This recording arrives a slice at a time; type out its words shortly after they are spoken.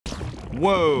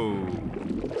Whoa.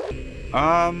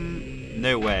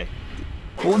 No way.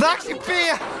 Well, that could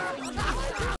be.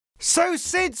 So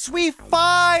since we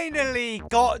finally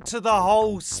got to the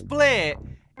whole split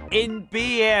in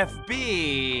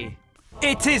BFB,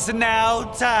 it is now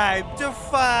time to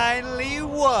finally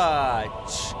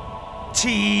watch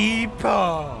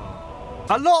TPOT.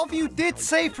 A lot of you did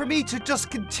say for me to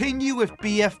just continue with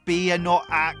BFB and not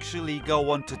actually go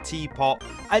on to TPOT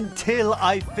until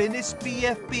I finish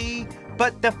BFB.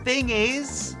 But the thing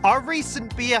is, our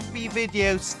recent BFB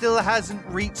video still hasn't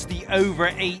reached the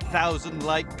over 8,000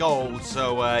 like goal.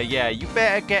 So yeah, you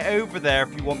better get over there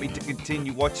if you want me to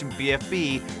continue watching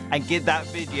BFB and get that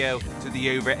video to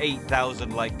the over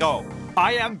 8,000 like goal.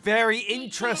 I am very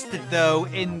interested though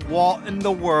in what in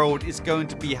the world is going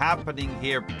to be happening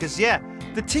here, because yeah,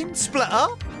 the team split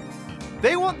up.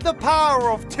 They want the power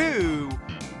of 2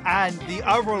 and the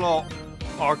other lot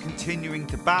are continuing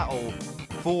to battle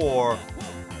for,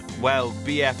 well,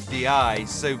 BFDI.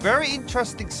 So very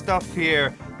interesting stuff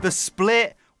here. The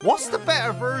split, what's the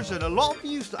better version? A lot of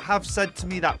you have said to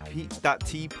me that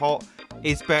TPOT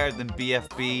is better than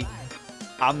BFB.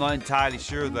 I'm not entirely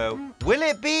sure though. Will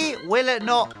it be? Will it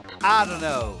not? I don't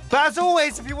know. But as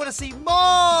always, if you want to see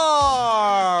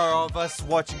more of us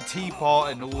watching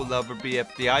TPOT and all the other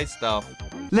BFDI stuff,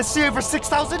 let's see over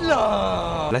 6,000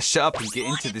 love. Let's shut up and get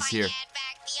into this here.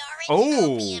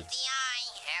 Oh.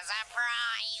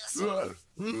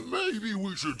 Maybe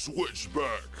we should switch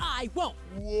back. I won't.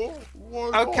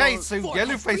 What? Okay, so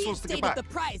Yellowface wants to go back. The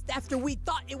prize after we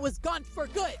thought it was gone for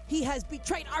good. He has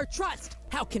betrayed our trust.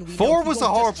 How can we? 4 was a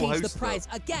horrible host. host. The prize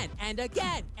again and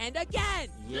again and again.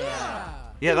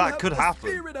 Yeah, that could happen.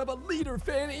 Spirit of a leader,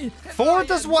 Fanny. 4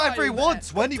 does whatever he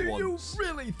wants when he wants. Do you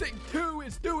really think 2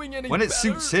 is doing any when it better?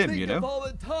 suits him, you know. Of all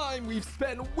the time we've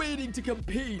spent waiting to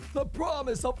compete, the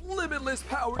promise of limitless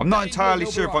power. I'm not entirely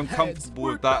sure if I'm comfortable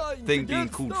with that thing being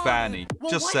called Fanny.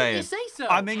 Well, just why saying. didn't you say so?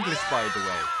 I'm English, by the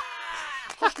way.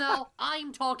 Hush now,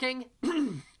 I'm talking.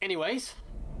 Anyways.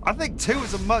 I think 2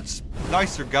 is a much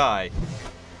nicer guy.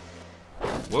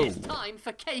 Whoa. It's time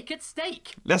for cake at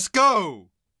stake. Let's go.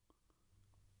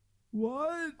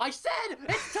 What? I said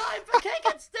it's time for cake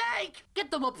at stake. Get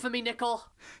them up for me, Nickel.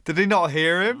 Did they not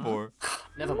hear him, or?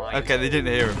 Never mind. Okay, they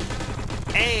didn't hear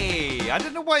him. Hey, I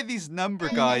don't know why these number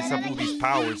guys have all these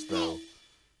powers, though.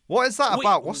 What is that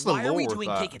about? What's the lore of that? Why are we doing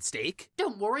cake at stake?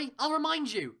 Don't worry, I'll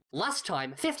remind you. Last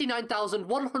time,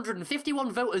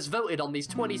 59,151 voters voted on these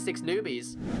 26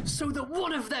 newbies, so that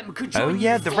one of them could join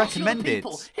the recommended.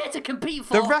 people here to compete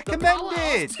for the recommended. The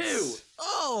power of 2.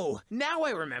 Oh, now I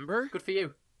remember. Good for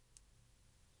you.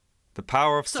 The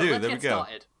power of 2. So let's there we get go.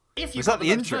 Started. If you Was that the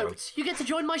got intro? Votes, you get to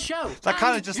join my show. That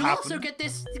kind of just you happened. You also get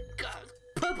this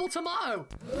purple tomato.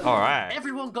 All right.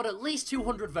 Everyone got at least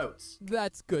 200 votes.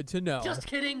 That's good to know. Just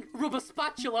kidding. Rubber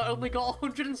Spatula only got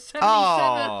 177.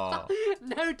 Oh.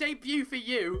 No debut for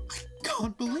you.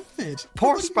 Can't believe it.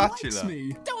 Poor Nobody Spatula. likes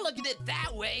me. Don't look at it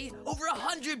that way. Over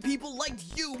 100 people liked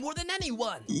you more than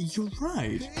anyone. You're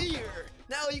right. Here.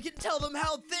 Now you can tell them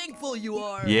how thankful you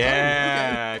are.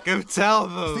 Yeah, go tell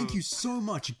them. Thank you so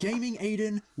much, Gaming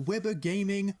Aiden, Weber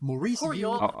Gaming, Maurice. Hurry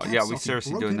up. Oh, yeah, we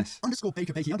seriously doing this. Underscore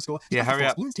Baker Bakey underscore. Yeah, hurry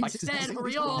up. I said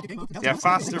hurry up. Yeah,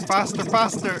 faster, faster,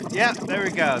 faster. Yeah, there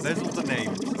we go. There's all the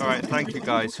names. All right, thank you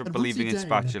guys for believing in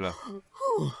Spatula.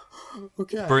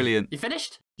 Okay. Brilliant. You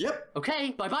finished? Yep.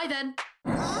 Okay, bye-bye then.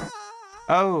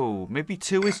 Oh, maybe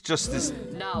 2 is just as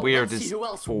Now, weird let's as see who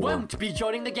else 4. won't be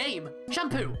joining the game.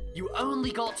 Shampoo, you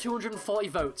only got 240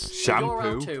 votes. Shampoo? You're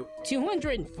out too.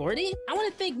 240? I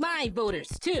want to thank my voters,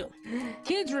 too.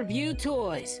 Kids Review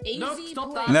Toys. Nope, AZ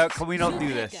stop that. No, can we not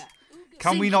do this?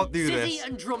 Can we not do Sizzy this?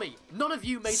 and Drummy, none of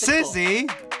you made the Sizzy?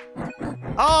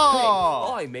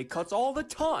 Oh! I make cuts all the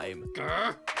time.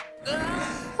 cut.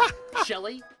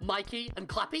 Shelly, Mikey, and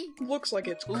Clappy? Looks like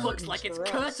it's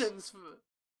curtains for...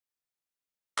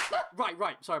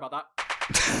 Right, sorry about that.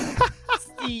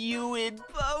 See you in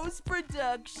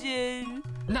post-production.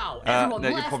 Now, everyone no,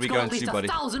 you're left probably got going at least to, buddy.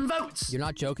 1,000 votes. You're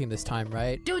not joking this time,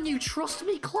 right? Don't you trust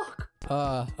me, Clock?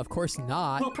 Of course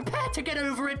not. Well, prepare to get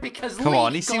over it because Come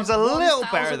on, he Leak seems got a little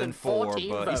better than 4, 1,014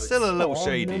 but votes. he's still a little No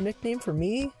shady. nickname for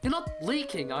me? You're not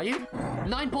leaking, are you?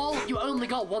 9-ball, you only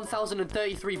got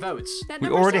 1,033 votes. We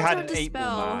already had an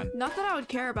 8-ball, man. Not that I would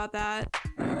care about that.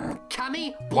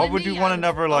 Cammy, Why would Blindy, you want and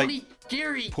another, like,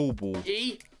 Onigiri. pool ball?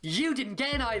 E, you didn't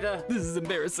gain either. This is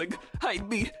embarrassing. Hide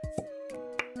me.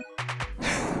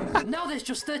 Now there's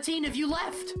just 13 of you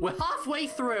left. We're halfway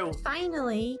through.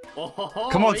 Finally. Oh,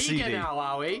 Come on, eager CD. now,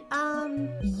 are we?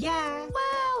 Yeah.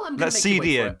 Well, I'm gonna Let's make you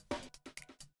CD wait in. for it.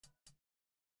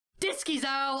 Disky's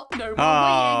out. No more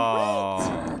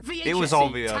Oh, waiting. it was VHS,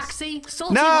 obvious. Taxi,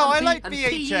 Salty No, I Lumpy, like and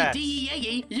VHS.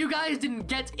 PEDEA. You guys didn't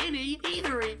get any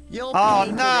either. You'll Oh, pay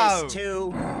for no. this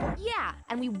too. Yeah,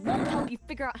 and we won't help you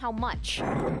figure out how much.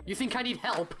 You think I need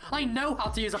help? I know how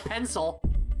to use a pencil.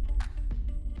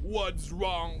 What's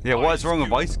wrong? Yeah, what's wrong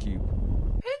with Ice Cube?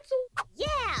 Yeah,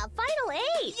 final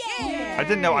 8. Yeah. I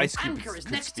didn't know Ice Cube Anchor is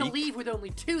could next speak. to leave with only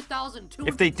 2,265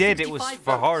 If they did, it was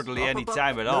for hardly any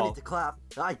time at all.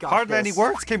 Hardly any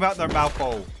words came out their mouth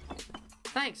hole.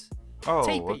 Thanks. Oh,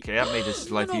 Tapey. okay, that made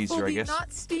this life easier, I guess. Not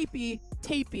steepy,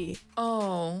 tapey.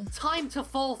 Oh. Time to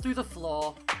fall through the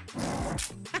floor.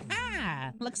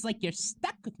 Looks like you're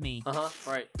stuck with me.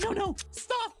 Right. No,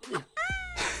 stop.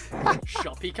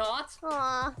 Shoppy cart.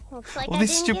 Aw, looks like All I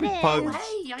these didn't stupid get in. puns.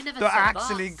 Hey, I never They're said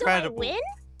actually that. incredible. So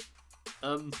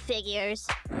I win? Figures.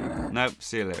 Nope,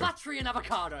 see you later. Battery and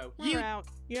avocado. You Out.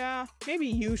 Yeah, maybe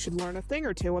you should learn a thing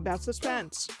or two about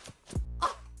suspense.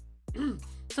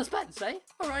 suspense, eh?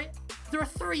 Alright. There are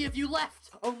 3 of you left.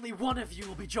 Only one of you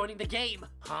will be joining the game.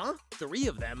 Huh? 3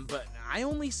 of them, but I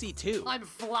only see 2. I'm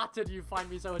flattered you find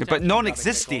me so Yeah, but attention-grabbing,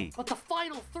 non-existy. Nicole. But the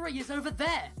final 3 is over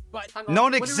there. But Hang on,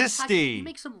 Non-existy. Winner and Tag, can you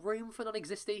make some room for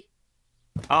non-existy?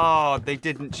 Oh, they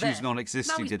didn't choose There. non-existy,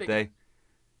 Now he's did bigger. they?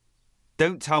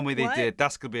 Don't tell me they What? did.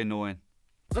 That's gonna be annoying.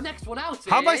 The next one out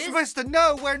How am I is- supposed to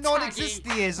know where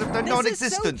non-existy is if they're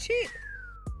non-existent? This is so cheap.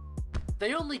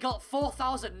 They only got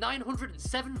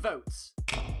 4,907 votes.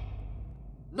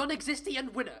 Non-existy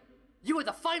and winner. You are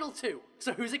the final 2.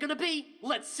 So who's it gonna be?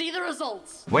 Let's see the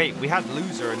results. Wait, we had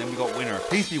loser and then we got winner.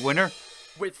 Please be winner.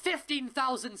 With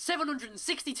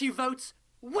 15,762 votes,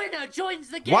 winner joins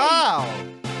the game. Wow!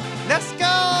 Let's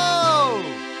go!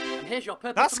 And here's your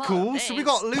purple That's tomato. cool. So we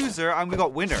got loser and we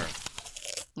got winner.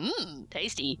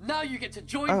 Tasty. Now you get to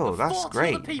join Oh, the that's 40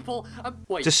 great. other people.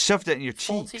 Wait, Just shoved it in your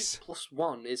 40 cheeks. plus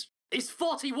 1 is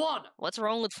 41. What's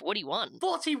wrong with 41?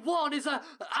 41 is a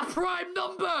prime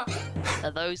number.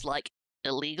 Are those, like,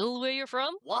 illegal where you're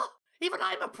from? What? Even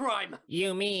I'm a prime.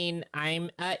 You mean I'm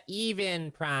a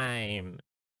even prime?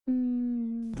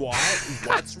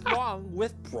 What's wrong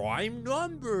with prime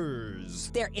numbers?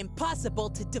 They're impossible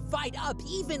to divide up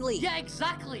evenly. Yeah,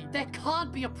 exactly. There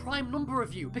can't be a prime number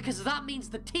of you because that means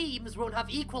the teams won't have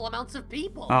equal amounts of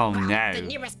people. Oh no. The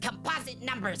nearest composite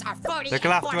numbers are 40 They're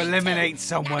gonna and have to 42. eliminate None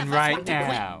someone of us right want to quit,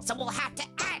 now. so we'll have to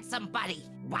add somebody.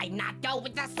 Why not go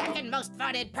with the second most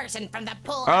voted person from the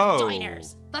pool Oh. of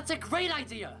joiners? That's a great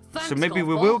idea. Thanks, So maybe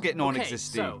we Golfball. will get Okay,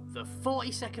 non-existy. so the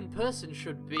 42nd person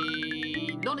should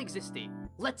be non-existy.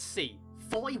 Let's see.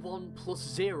 41 plus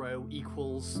 0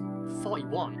 equals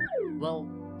 41. Well,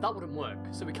 that wouldn't work,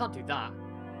 so we can't do that.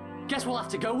 Guess we'll have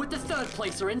to go with the 3rd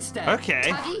placer instead. Okay.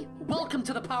 Taggy, welcome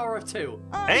to the power of 2.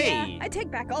 Oh, Hey! yeah. I take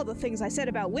back all the things I said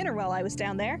about Winner while I was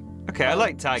down there. Okay, I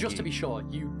like Taggy. Just to be sure,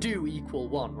 you do equal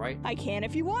 1, right? I can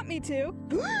if you want me to.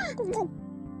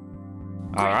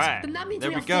 Alright, Then that means there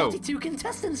we we have go. 42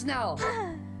 contestants now.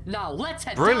 Now let's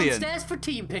head Brilliant. downstairs for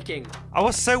team picking. I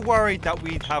was so worried that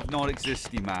we'd have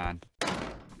non-existy, man.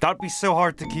 That'd be so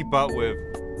hard to keep up with.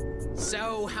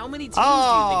 So, how many teams Oh, do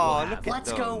you think we'll have? look at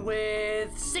Let's them. go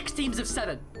with 6 teams of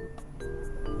 7.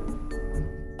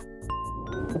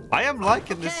 I am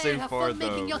liking this Okay, so have far, fun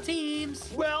making though. your teams.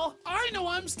 Well, I know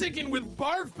I'm sticking with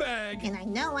Barf Bag. And I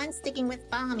know I'm sticking with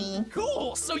Bommy.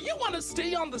 Cool, so you want to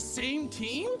stay on the same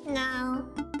team? No.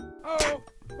 Oh,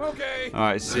 okay.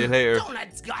 Alright, see you later.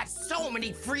 Donut's got so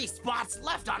many free spots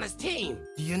left on his team.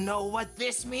 Do you know what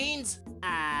this means?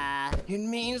 It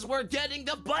means we're getting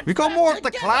the butt We got back more of the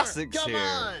together. classics Come here.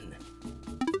 on.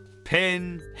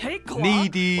 Pin, Hey, Clock.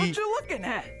 Needy. What you looking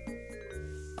at?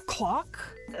 Clock?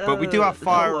 but we do have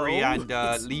Fiery hello? and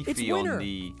It's Leafy Winner. on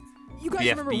the You guys BFB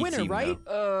remember Winner, team, right?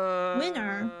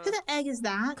 Winner? Who the egg is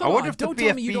that? I Come wonder on, if the don't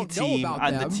tell me you BFB don't know team about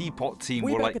and the them. Teapot team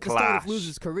Way will back like at the start clash. of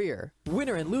Loser's career,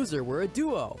 Winner and Loser were a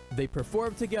duo. They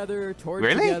performed together, toured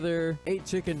Really? together, ate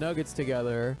chicken nuggets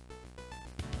together.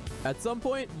 At some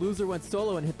point, Loser went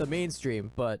solo and hit the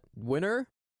mainstream, but Winner?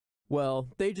 Well,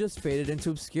 they just faded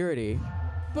into obscurity.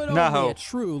 But only No. a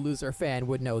true Loser fan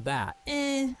would know that.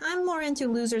 I'm more into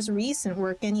Loser's recent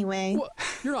work anyway. What?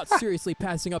 You're not seriously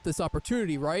passing up this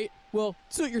opportunity, right? Well,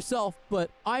 suit yourself, but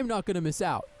I'm not gonna miss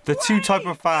out. The two type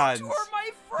of fans. my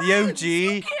The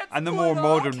OG and the more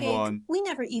modern Kate, one. we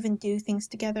never even do things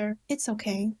together. It's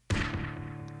okay.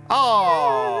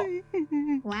 Oh,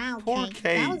 Wow, Poor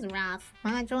Kate. That was rough.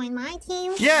 Wanna join my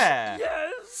team? yeah.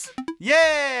 Yes.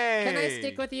 Yay. Can I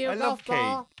stick with you, I love Kate.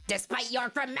 Golfball? Despite your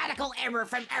grammatical error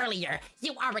from earlier,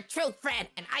 you are a true friend,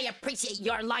 and I appreciate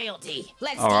your loyalty.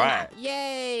 Let's All right.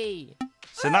 Yay!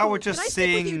 So now we're Can I just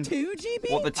stick with you seeing too,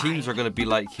 GB? what the teams are going to be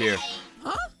like here.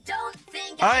 Don't think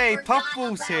think Hey, I forgot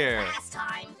Puffball's about here. last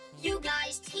time. You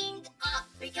guys teamed up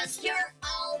because you're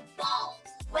all balls.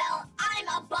 Well, I'm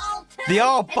a ball too. The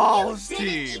all and you balls didn't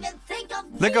team. even think of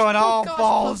They're me. going all Gosh,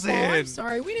 balls Puffball, I'm in.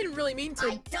 sorry, we didn't really mean to.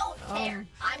 I don't care.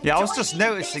 I'm Yeah, I was just joining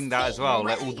noticing this that as team, well,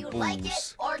 like all whether the you like it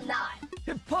balls. or not.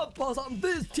 If Puffball's on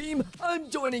this team, I'm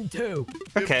joining too.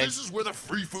 Okay. If this is where the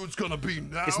free food's gonna be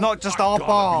now, It's not just I all gotta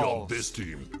be on balls. this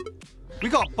team. We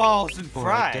got balls and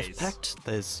fries. Pact,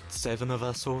 there's 7 of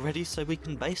us already, so we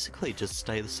can basically just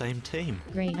stay the same team.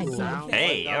 Great idea.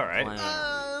 Hey, alright.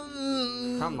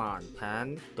 Come on,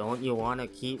 Pen. Don't you want to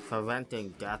keep preventing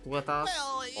death with us?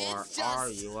 Well, or it's are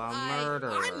just, you a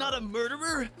murderer? I'm not a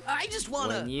murderer. I just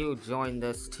wanna... When you joined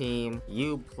this team,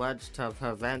 you pledged to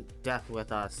prevent death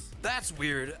with us. That's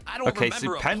weird. I don't Okay,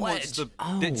 remember so Pen a wants pledge.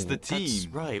 to ditch the That's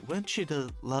team. right. Weren't you the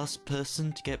last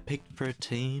person to get picked for a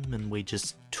team and we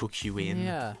just took you in?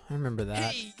 Yeah, I remember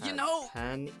that. Hey, you know...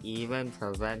 Pen even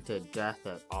prevented death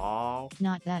at all?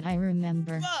 Not that I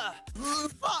remember.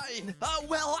 Fine.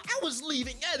 Well, I was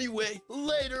leaving anyway.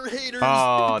 Later, haters.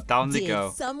 Oh, down they Did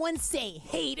go. someone say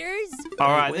haters?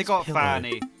 Alright, they Where's got Pillow?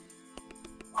 Fanny.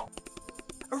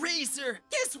 Eraser,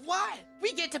 guess what?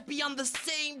 We get to be on the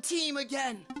same team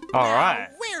again. Alright.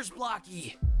 Now, where's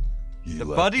Blocky? The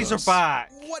buddies are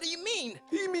back. What do you mean?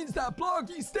 He means that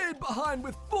Blocky stayed behind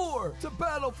with 4 to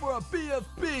battle for a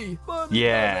BFB. But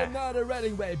Yeah. it doesn't matter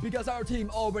anyway because our team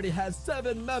already has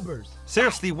 7 members.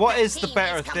 Seriously, what is the Team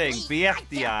better is thing? complete. I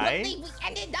BFDI? can't believe we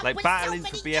ended up Like with battling so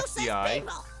for many useless BFDI?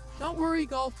 people. Don't worry,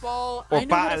 Golf Ball. Or I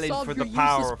know how to battling solve for your the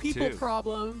power useless of people 2.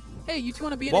 problem. Hey, you two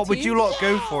want to be in What a team? would you lot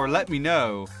go for? Let me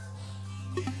know.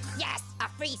 Yes, a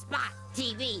free spot.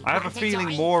 TV. I have a Want to feeling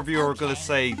join? more of you are Okay. going to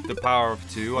say the power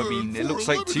of 2. I mean, it looks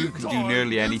like 2 can do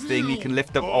nearly anything. He can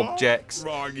lift up objects,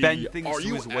 Froggy, bend things are to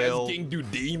you his will. asking to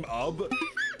team up?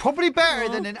 Probably better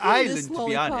than an Goodness, island, to be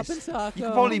Lollipop honest. and Taco. You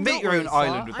can probably make Don't your own worry,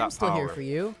 island Saw. with I'm that still power. here for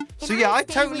you. So Can yeah, I I'd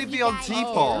stay totally with be you on guys?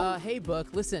 T-Paul. Hey, Book,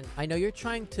 listen, I know you're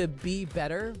trying to be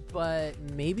better, but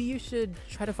maybe you should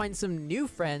try to find some new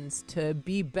friends to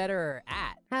be better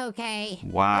at. Okay.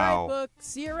 Wow. All right, Book,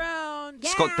 see you around.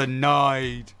 Just got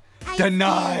denied. I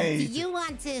Denied. see. Do you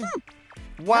want to?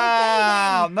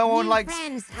 Wow, Okay, then. no one New likes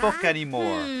friends, Book huh?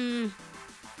 anymore.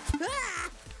 Ah,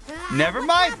 Never what's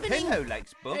mind, happening? Pinho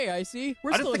likes Book. Hey, I see.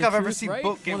 We're I don't still think in I've the ever truth, seen right?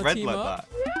 Book get Wanna red team like up?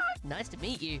 that. Nice to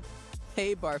meet you.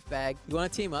 Hey, Barfbag, you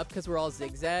want to team up because we're all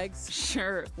zigzags?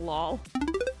 Sure, lol.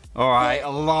 Alright,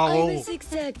 I'm lol. a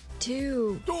zigzag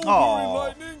too. Don't Aw. worry,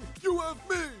 Lightning. You have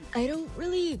me. I don't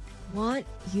really want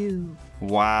you.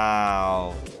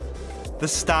 Wow. The You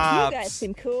stabs. guys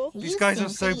seem cool. These guys are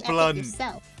so blunt.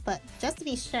 Yourself, but just to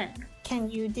be sure,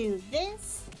 can you do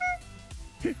this?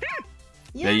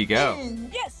 There you go.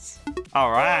 Yes.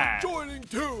 Alright. Joining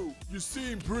too. You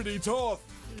seem pretty tough,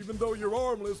 even though you're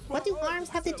armless. What do arms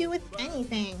have to do with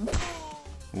anything?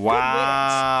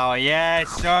 Wow. Yeah,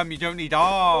 some you don't need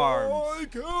arms. I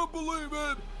can't believe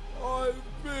it. I've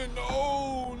been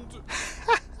owned.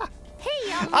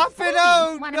 Hey, I've been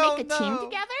owned. Want to No, make a team no.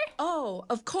 together? Oh,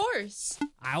 of course.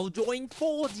 I'll join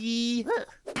 4D.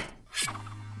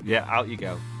 Yeah, out you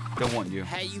go. Don't want you.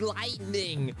 Hey,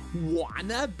 Lightning.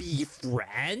 Wanna be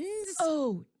friends?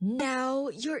 Oh, now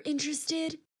you're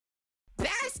interested?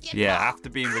 Basketball. Yeah, after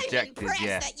being I'm rejected, impressed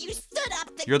yeah. that you stood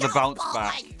up to You're the golf bounce ball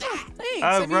back. Like that. Thanks. Oh,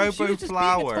 I mean, she Robo was just being a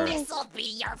Flower. total- This'll be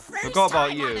your first Forgot about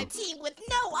time you. on a team with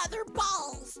no other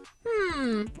balls.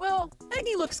 Well,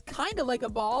 Aggie looks kind of like a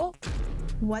ball.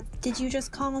 What did you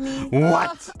just call me?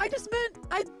 What? I just meant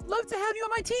I'd love to have you on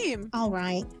my team. All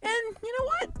right, And you know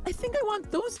what? I think I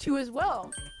want those two as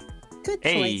well. good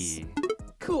choice. Hey.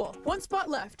 Cool. One spot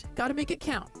left. Gotta make it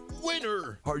count.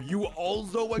 Winner. Are you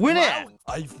also a Winner. clown?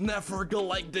 I've never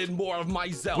collected more of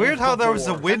myself. Weird how there was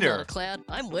a before. I'm not winner. a clown.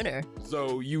 I'm winner.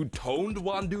 So you don't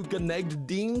want to connect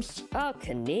teams? Oh,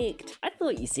 connect. I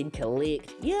thought you said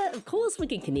collect. Yeah, of course we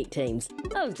can connect teams.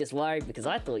 I was just worried because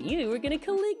I thought you were gonna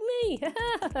collect me.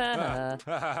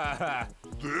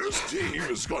 This team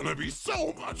is gonna be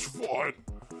so much fun.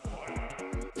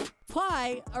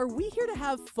 Why are we here to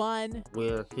have fun?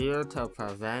 We're here to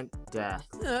prevent death.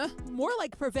 More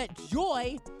like prevent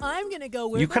joy. I'm gonna go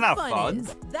where You the can have fun fun.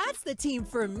 is. That's the team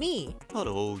for me. Not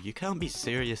all. You can't be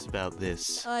serious about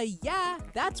this. Yeah,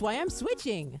 that's why I'm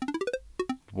switching.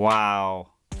 Wow.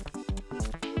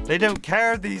 They don't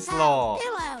care, these law.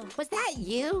 Pillow, was that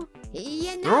you?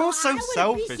 You know, They're all so I would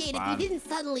selfish, appreciate man. if you didn't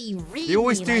suddenly read They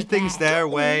always me do like things that. their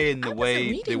way and the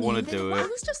way they want to do I it.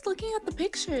 was just looking at the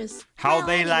pictures. How Well,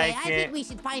 they anyway, like I it. think we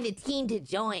should find a team to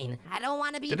join. I don't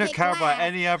want to be They don't picked care about last.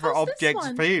 any other How's this object's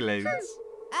one? feelings.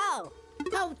 Oh,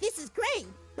 this is great.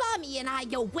 Bommy and I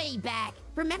go way back.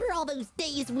 Remember all those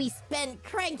days we spent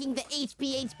cranking the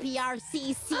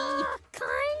HBHBRCC?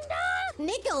 Kinda.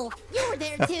 Nickel, you were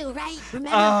there too, right?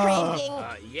 Remember cranking?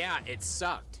 Yeah, it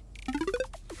sucked.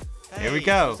 Hey, Here we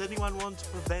go. Does anyone want to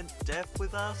prevent death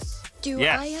with us? Do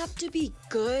Yes. I have to be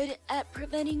good at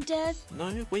preventing death?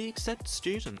 No, we accept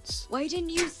students. Why didn't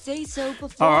you say so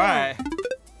before? All right.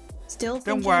 Still Don't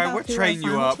thinking worry, about we'll who train our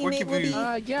you final up. We'll teammate give will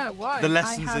you be? Yeah, why? the I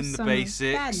lessons have in the some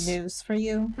basics. bad news for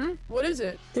you. What is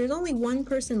it? There's only one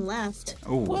person left.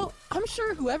 Ooh. Well, I'm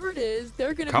sure whoever it is,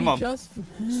 they're gonna Come be on. just.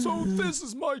 So this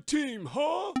is my team,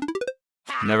 huh?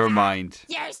 Never mind.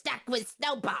 You're stuck with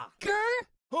Snowball.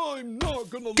 I'm not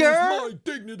gonna lose Grr. my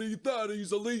dignity that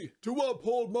easily. To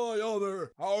uphold my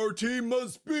honor, our team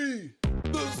must be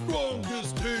the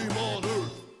strongest team on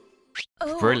Earth.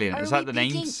 Oh, Brilliant. are Is that we the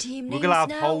picking names? team We're gonna have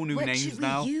names now? whole new What names should we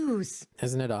now. use?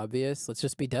 Isn't it obvious? Let's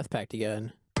just be Death Pact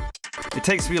again. It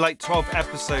takes me like 12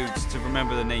 episodes to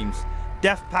remember the names.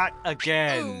 Death Pact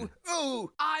again.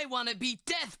 Ooh, I want to be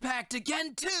Death Pact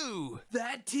again too.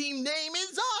 That team name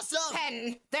is awesome.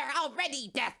 Pen, they're already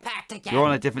Death Pact again. You're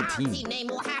on a different Our team. team name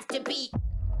will have to be.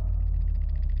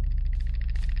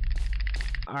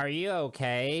 Are you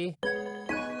okay?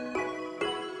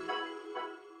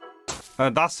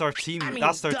 That's our team. I mean,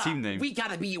 That's their duh, team name. We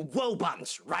gotta be Woe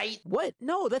Bunch, right? What?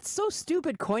 No, that's so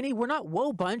stupid, Coiny. We're not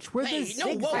Woe Bunch. We're Hey, the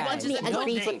no, Woe Bunch is a good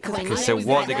name. Okay, so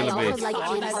what they're gonna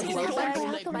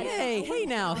be? Hey,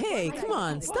 now, hey, come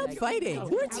on, stop fighting.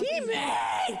 We're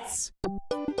teammates.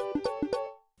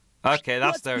 Okay,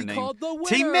 that's Let's their be name. called the winners.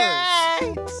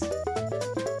 Teammates!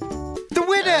 The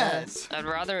winners! I'd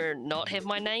rather not have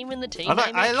my name in the team I like,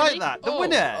 name, I like actually. that. The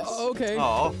winners! Okay.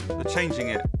 Oh, they're changing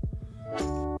it.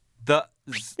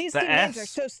 These the team names are S.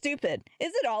 so stupid.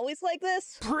 Is it always like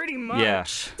this? Pretty much. Yeah.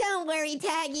 Don't worry,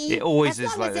 Taggy. It always as is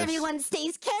long like as this. everyone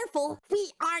stays careful,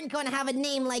 we aren't going to have a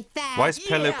name like that. Why is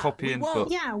Pillow we copying won't. book?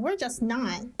 Yeah, we're just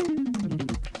not.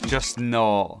 Just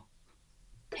not.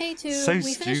 Hey, two. So we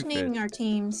finished stupid. naming our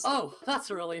teams. Oh, that's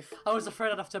a relief. I was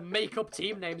afraid I'd have to make up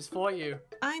team names for you.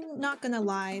 I'm not gonna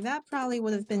lie, that probably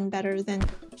would have been better than.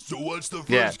 So what's the first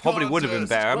Yeah, probably would have been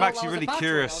better. I'm Well, actually I was really about to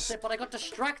curious announce it, but I got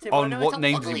distracted on when I what noticed how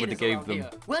names he ugly would it have is gave around them. here.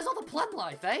 Where's all the plant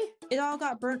life, eh? It all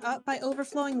got burnt up by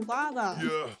overflowing lava.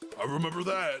 Yeah, I remember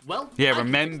that. Well, Yeah, I can fix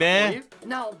remember? that for you.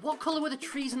 Now, what colour were the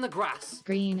trees and the grass?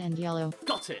 Green and yellow.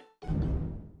 Got it.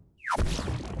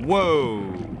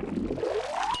 Whoa.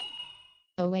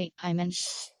 Oh wait, I meant.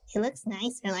 It looks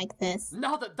nicer like this.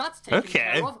 Now that that's taken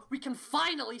Okay. care of, we can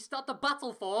finally start the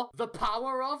battle for the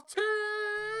power of two.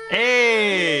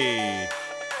 Hey!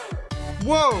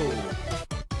 Whoa!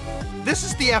 This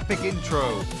is the epic intro.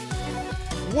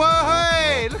 Whoa!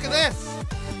 Hey! Look at this!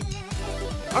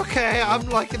 Okay, I'm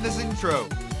liking this intro.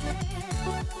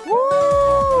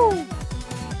 Woo!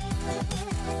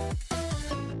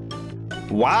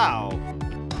 Wow!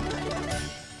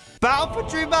 Battle for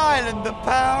Dream Island, the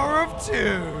power of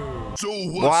two! So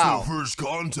what's Wow. the first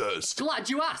contest? Glad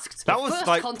you asked. That The was first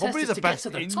like contest probably is the to best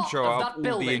get to the intro top out of of that all the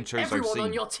building. intros I've Everyone on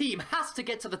seen. your team has to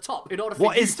get to the top in order for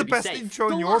What you is to the be best safe. intro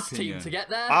in The your last team opinion? to get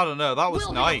there I don't know, that was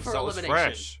will be up nice, for that was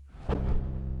elimination. fresh.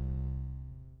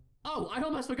 Oh, I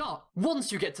almost forgot.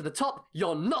 Once you get to the top,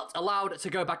 you're not allowed to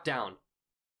go back down.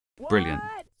 Brilliant.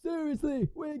 Seriously,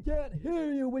 we can't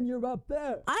hear you when you're up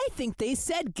there. I think they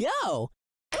said go.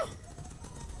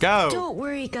 Go! Don't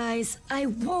worry, guys. I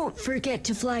won't forget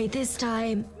to fly this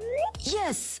time.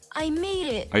 Yes, I made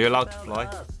it. Are you allowed to fly?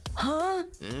 Huh?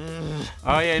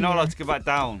 Oh yeah, you're not allowed to go back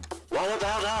down. What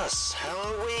about us? How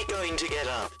are we going to get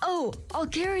up? Oh, I'll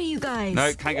carry you guys.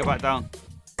 No, can't go back down.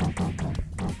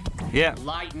 Yeah.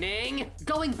 Lightning!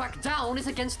 Going back down is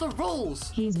against the rules.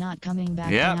 He's not coming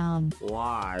back Yep. down.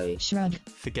 Why? Shrug.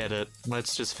 Forget it.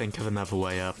 Let's just think of another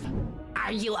way up.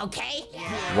 Are you okay?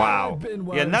 Wow.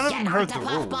 Yeah, none of Get them heard the onto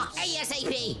Puffball rules.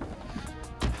 ASAP.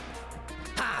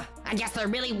 Huh, I guess there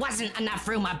really wasn't enough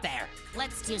room up there.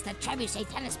 Let's use the trebuchet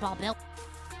tennis ball, Bill.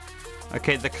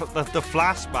 Okay, the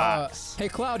flashbacks. Hey,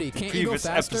 Cloudy, can't you go Previous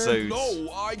faster? episodes. No,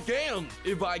 I can.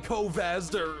 If I go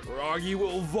faster, Rocky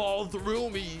will fall through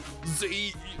me.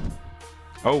 See?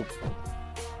 Oh.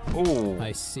 Oh.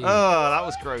 I see. Oh, that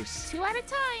was gross. 2 at a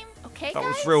time. Okay, That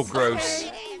guys? was real gross.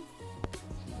 Okay.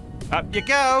 Up you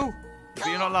go. But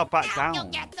you're not allowed back Now you'll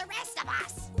down. get the rest of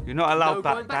us. You're not allowed No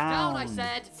back going back down, I down.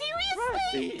 said.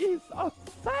 Seriously?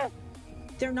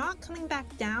 They're not coming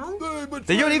back down?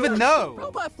 They don't even know.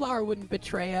 Robot Flower wouldn't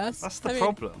betray us. That's the I mean,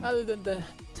 problem. Other than the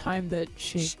time that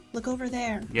she. Look over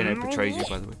there. Yeah, no, it betrays you,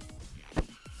 by the way.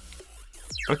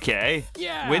 Okay.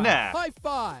 Yeah. Winner. High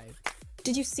five.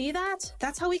 Did you see that?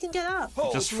 That's how we can get up.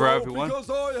 Just for everyone. Because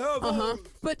I have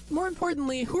But more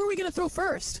importantly, who are we gonna throw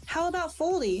first? How about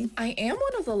Foldy? I am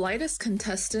one of the lightest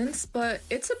contestants, but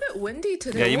it's a bit windy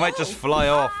today. Yeah, you might just fly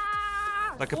off.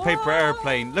 Like a paper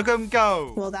airplane. Look at them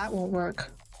go. Well, that won't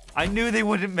work. I knew they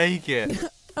wouldn't make it.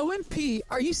 OMP,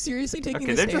 are you seriously taking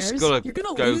Okay, the they're stairs? just gonna You're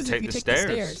gonna go lose take if you the take the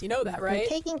stairs. stairs. You know that, We're right?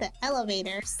 taking the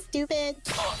elevator, stupid.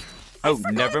 Oh,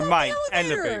 never mind.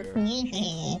 Elevator.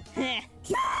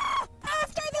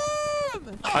 After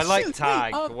them! I like Shoot,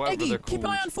 tag, hey, or whatever Eggy, they're keep an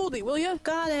called. eye on Foldy, will you?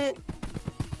 Got it.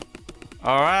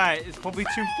 Alright, it's probably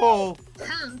too full.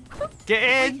 Get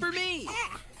in! Wait for me!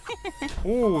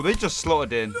 Oh, they just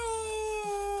slotted in.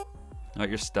 Oh,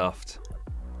 you're stuffed.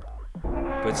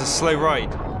 But it's a slow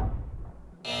ride.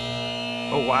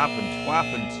 Oh, what happened? What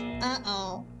happened?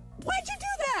 Uh-oh. Why'd you do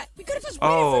that? We could have just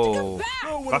waited for it to come back.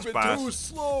 That's bad. Too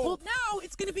slow. Well, now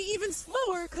it's gonna be even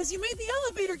slower because you made the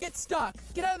elevator get stuck.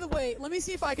 Get out of the way. Let me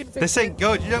see if I can fix This it. ain't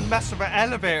good. You don't mess with an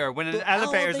elevator when an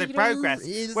elevator is in elevator progress.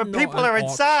 is When not people an are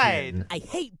inside. I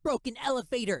hate broken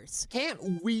elevators.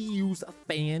 Can't we use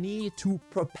Fanny to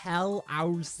propel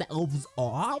ourselves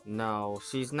up? No,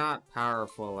 she's not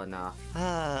powerful enough.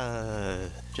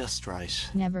 Just right.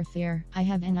 Never fear, I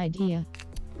have an idea.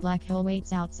 Black hole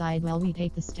waits outside while we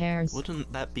take the stairs.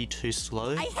 Wouldn't that be too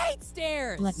slow? I hate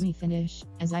stairs. Let me finish.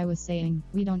 As I was saying,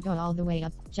 we don't go all the way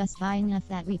up, just high enough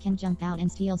that we can jump out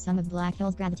and steal some of black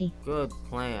hole's gravity. Good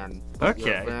plan. Okay.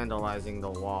 You're vandalizing the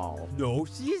wall. No,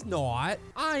 she's not.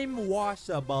 I'm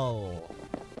washable.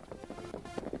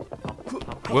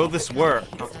 Will this work?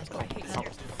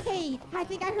 Hey, I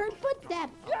think I heard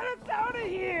footsteps. Get us out of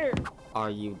here! Are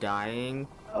you dying?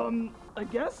 I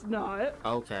guess not.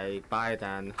 Okay, bye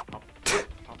then.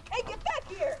 Hey, get back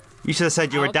here! You should have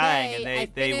said you were dying, and I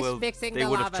they finished would fixing have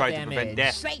the tried lava to prevent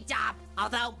death. Great job.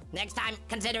 Although, next time,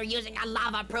 consider using a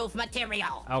lava-proof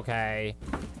material. Okay.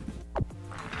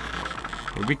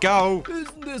 Here we go.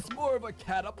 Isn't this more of a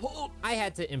catapult? I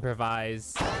had to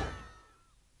improvise.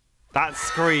 That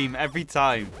scream every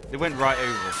time. They went right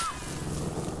over.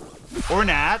 Or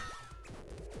not.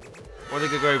 Or they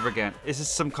could go over again. Is this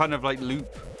some kind of like loop?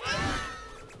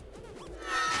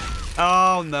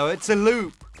 Oh no, it's a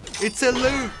loop. It's a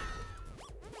loop.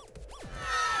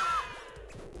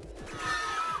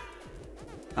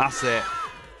 That's it.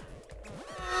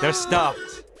 They're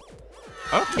stuffed.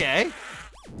 Okay.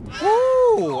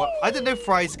 Ooh, I didn't know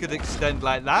fries could extend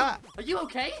like that. Are you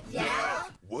okay? Yeah.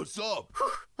 What's up?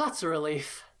 That's a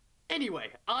relief. Anyway,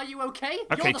 are you okay?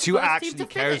 Okay, You're the two first actually team to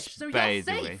cares, finish, so by you're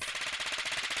the way. safe.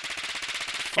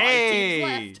 5 teams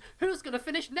Hey! left. Who's gonna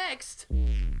finish next?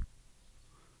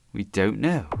 We don't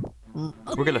know.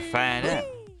 We're gonna find out.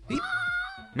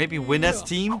 Maybe winner's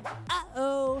team?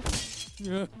 Uh-oh.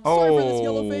 Sorry Oh, for this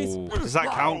yellow face. does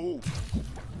that count?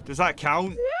 Does that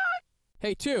count?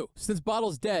 Hey, 2, since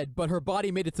Bottle's dead, but her body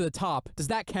made it to the top, does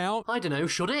that count? I don't know,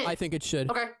 should it? I think it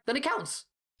should. Okay, then it counts.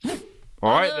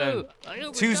 All right then.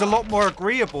 2's a lot more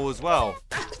agreeable as well.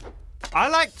 I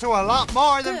like 2 a lot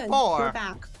more than 4. We're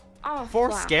back. Oh, 4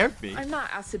 wow. scared me. I'm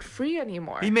not acid-free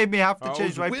anymore. He made me have to How's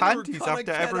change my winner panties gonna after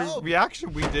get every up?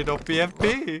 reaction we did on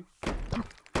BFB.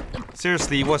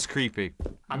 Seriously, he was creepy.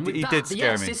 And with He that, did the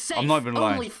scare yes me. is safe. I'm not even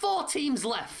lying. Only 4 teams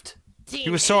left. He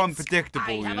was so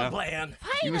unpredictable, you know?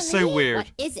 He was so weird.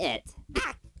 What is it?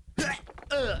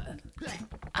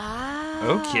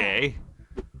 Okay.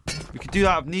 We could do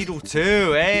that with needle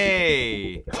too,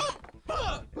 hey!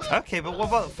 Okay, but what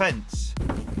about the fence?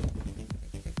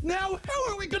 Now, how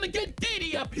are we gonna get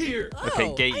Katie up here?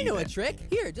 Okay, Oh, Gate I you know a then. trick.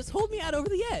 Here, just hold me out over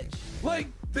the edge. Like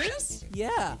this?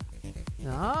 Yeah.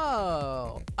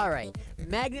 Oh. All right.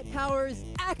 Magnet powers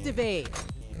activate.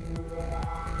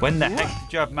 When the heck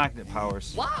did you have magnet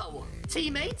powers? Wow,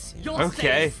 teammates, you're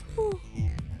Okay.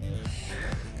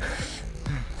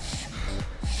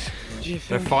 safe.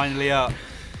 They're finally up.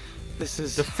 This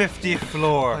is the 50th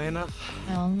floor. high enough.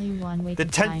 Only one way The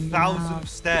to find 10,000th out.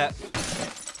 step.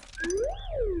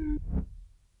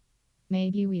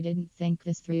 Maybe we didn't think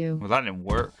this through. Well, that didn't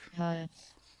work.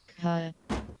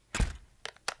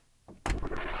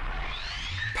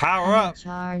 Power up.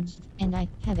 Charged, and I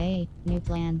have a new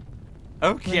plan.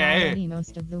 Okay. We're already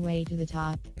most of the way to the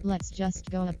top. Let's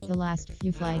just go up the last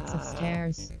few flights of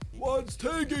stairs. What's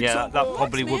taking Yeah, so that long?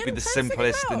 probably would be the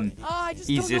simplest and I just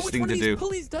easiest don't know which thing one to of these do.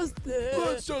 pulleys does this.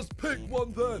 Let's just pick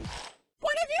one then.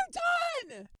 What have you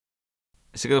done?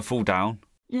 Is it gonna fall down?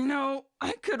 You know,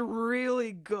 I could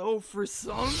really go for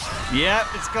some. Yep,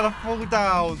 it's gonna fall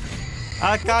down.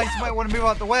 Guys, you might want to move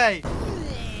out the way.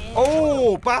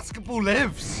 Oh, basketball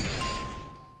lives.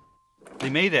 They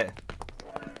made it.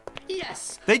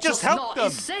 Yes. They just helped not them.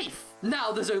 is safe.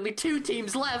 Now there's only 2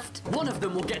 teams left. One of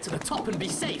them will get to the top and be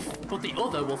safe, but the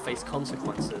other will face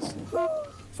consequences.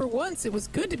 For once, it was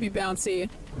good to be bouncy.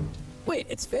 Wait,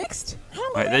 it's fixed?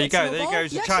 Right, there you go. There you go.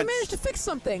 There's You your actually chance. managed to fix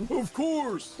something. Of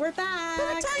course. We're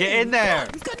back. Get in there.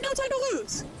 We've got no time to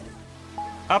lose.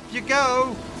 Up you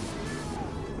go.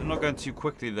 We're not going too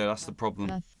quickly though. That's the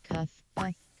problem.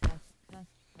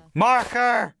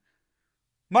 Marker.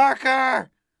 Marker.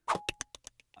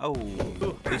 Oh,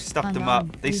 they stuffed him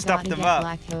up. They stuffed him up.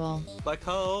 Black hole. Black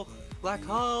hole. Black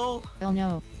hole. Oh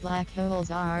no, black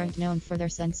holes aren't known for their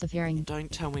sense of hearing.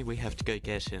 Don't tell me we have to go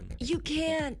get him. You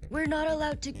can't. We're not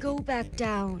allowed to go back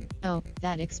down. Oh,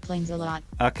 that explains a lot.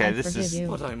 Okay, I this forgive is.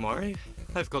 you. Oh, don't worry.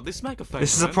 I've got this megaphone.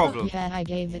 This is a problem. Yeah, I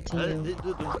gave it to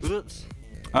you. Oops.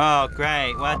 Oh,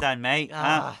 great. Well done, mate.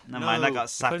 Never mind, that got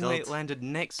If only sackled. it landed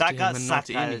next That to got him and not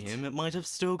in sackled. him, it might have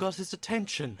still got his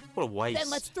attention. What a waste. Then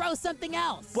let's throw something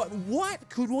else. But what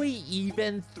could we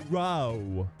even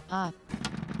throw?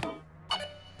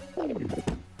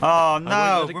 Oh no,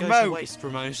 I wouldn't let it go to remote. waste,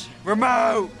 remote.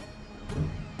 Remote.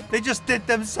 They just did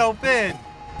themselves in.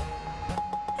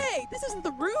 Hey, this isn't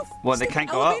the roof. What, they Stupid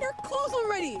can't go up? elevator, close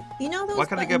already. You know those Why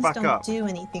can't they go buttons back don't up? do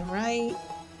anything, right?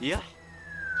 Yeah.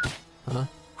 Huh?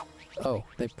 Oh,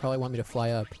 they probably want me to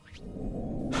fly up.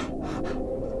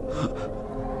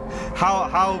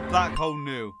 How Black Hole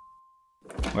knew?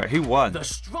 Wait, who won? The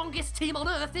strongest team on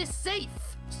Earth is safe.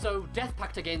 So Death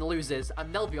Pact again loses,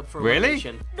 and they'll be up for Really?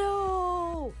 elimination.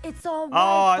 No, it's all my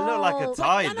Oh, I fault. look like a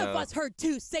tie None of though. us heard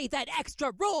 2 say that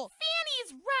extra rule.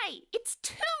 Fanny's right. It's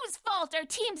 2's fault our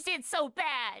teams did so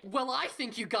bad. Well, I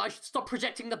think you guys should stop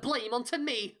projecting the blame onto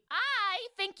me. I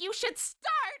think you should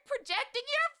start projecting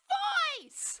your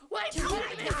voice. Wait.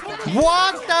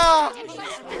 What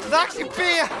the? That could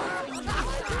be.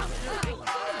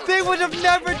 They would have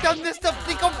never done this stuff.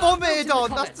 They got vomited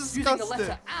on. That's Using the disgusting.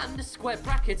 letter and square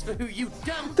brackets for who you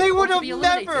don't They would want to have be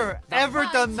eliminated. never That's ever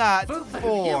right. done that Vote for who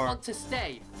you before. want to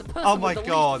stay. The person Oh with my the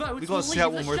least god, votes we will gotta see that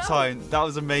leave one the more show. time. That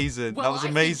was amazing. Well, That was I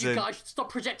think amazing. you guys should stop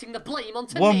projecting the blame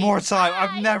onto One me. more time.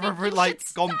 I've never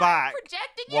gone back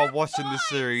while watching the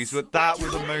series, but that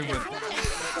was a moment.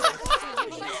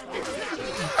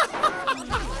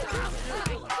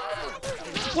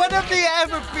 When have they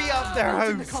ever beat up their Vote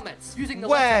in the hosts? comments using the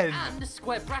When? letter and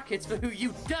square brackets for who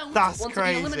you don't That's want to be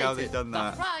crazy eliminated. how they've done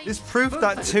that. That's right. This proof Vote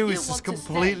that for 2 who is you just want to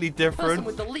completely stay. The person different.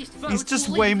 with the least He's votes just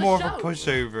will way leave the more of a show.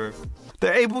 pushover.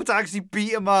 They're able to actually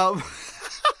beat him up.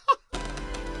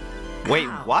 Wait,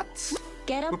 what?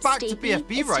 Get up, We're back to Stapy.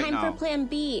 BFB it's right time now. for Plan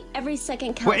B. Every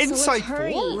second counts. We're so inside let's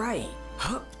hurry. 4? Right.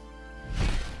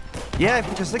 Yeah,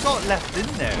 because they got left in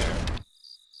there.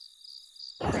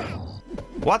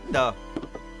 What the?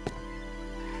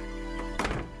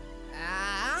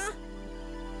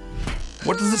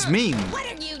 What does this mean? What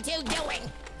are you 2 doing?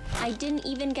 I didn't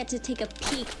even get to take a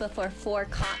peek before 4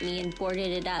 caught me and boarded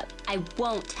it up. I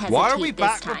won't hesitate Why are we this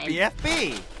back with time.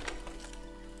 BFB?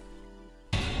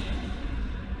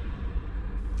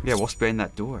 Yeah, what's behind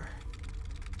that door?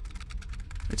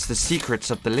 It's the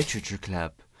secrets of the literature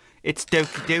club. It's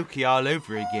Doki Doki all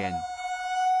over again.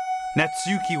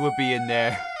 Natsuki will be in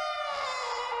there.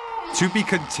 To be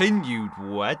continued,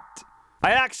 what?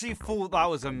 I actually thought that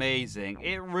was amazing.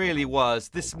 It really was.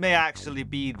 This may actually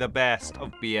be the best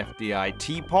of BFDI.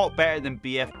 TPOT better than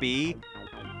BFB.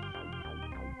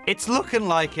 It's looking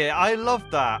like it. I love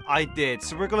that. I did.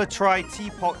 So we're going to try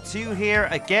TPOT 2 here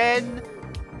again.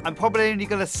 I'm probably only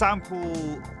going to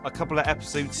sample a couple of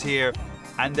episodes here.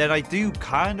 And then I do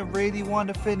kind of really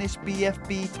want to finish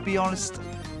BFB, to be honest.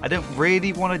 I don't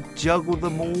really want to juggle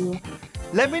them all.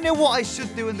 Let me know what I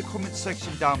should do in the comment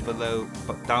section down below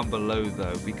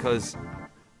though, because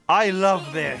I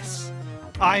love this.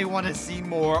 I want to see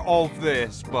more of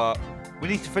this, but we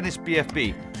need to finish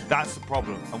BFB. That's the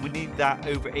problem, and we need that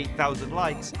over 8,000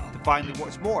 likes to finally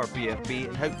watch more of BFB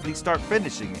and hopefully start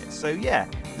finishing it. So yeah,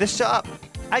 let's shut up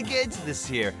and get into this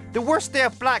here. The worst day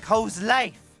of Black Hole's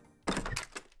life.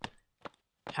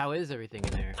 How is everything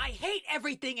in there? I hate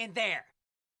everything in there.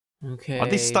 Okay. Are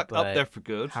they stuck up but there for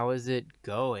good? How is it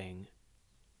going?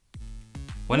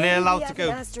 When they're allowed to go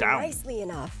down. Nicely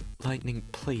enough. Lightning,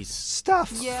 please.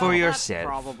 Stuff Yeah, for that's yourself.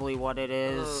 probably what it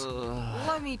is.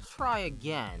 Let me try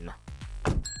again.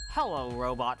 Hello,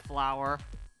 Robot Flower.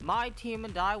 My team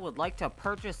and I would like to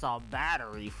purchase a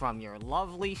battery from your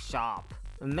lovely shop.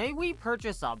 May we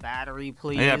purchase a battery,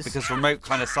 please? Yeah, because Remote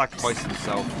kind of sacrificed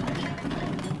himself.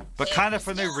 But kind of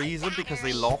for no reason, because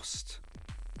they lost.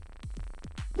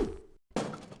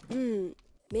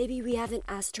 Maybe we haven't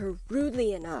asked her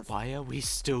rudely enough. Why are we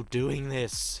still doing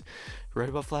this?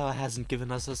 Robot Flower hasn't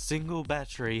given us a single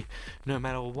battery, no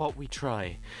matter what we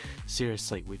try.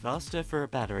 Seriously, we've asked her for a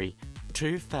battery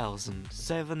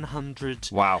 2,700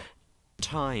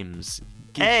 times,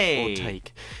 give or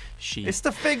take. She it's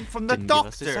the thing from the didn't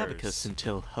doctors. Give us this abacus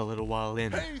until a little while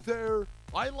in. Hey there,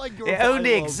 I like your It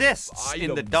only exists in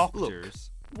the items. doctors.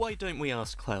 Look, why don't we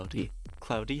ask Cloudy?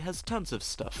 Cloudy has tons of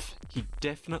stuff. He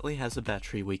definitely has a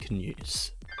battery we can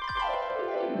use.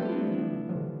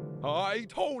 I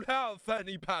don't have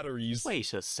any batteries.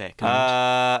 Wait a second.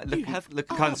 Look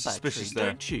kind of suspicious there.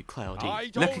 Don't you, Cloudy? I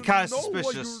Looking don't kind of know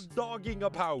what suspicious. you're dogging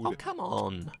about. Oh, come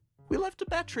on. We left a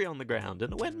battery on the ground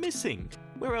and it went missing.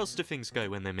 Where else do things go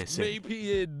when they're missing?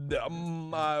 Maybe it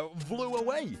flew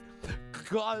away.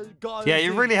 Yeah,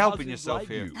 you're really helping yourself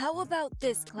here. How about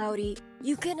this, Cloudy?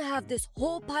 You can have this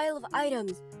whole pile of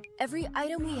items. Every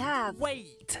item we have.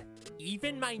 Wait,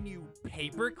 even my new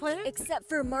paperclip? Except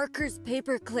for Marker's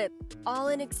paperclip. All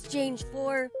in exchange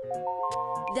for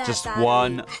that Just battery.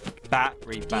 one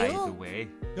battery, by Deal? the way.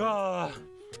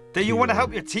 Do you want to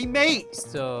help your teammate?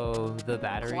 So, the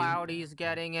battery? Cloudy's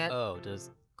getting it. Oh, does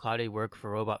Cloudy work for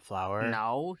Robot Flower?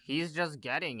 No, he's just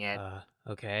getting it.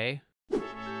 Okay.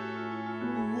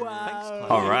 Wow.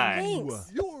 All right.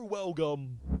 Thanks. You're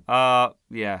welcome.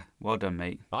 Yeah. Well done,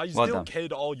 mate. I Well still done.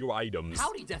 kid all your items.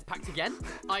 Howdy, Death Pact again.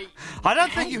 I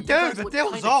don't think you do. guys The look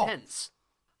deal's kinda off. tense.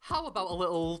 How about a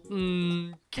little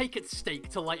cake at stake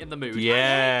to lighten the mood?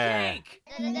 Yeah. Cake.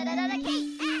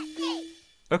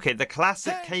 Okay, the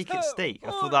classic cake at steak.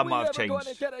 I thought that might have We're going to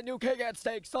changed. get a new cake at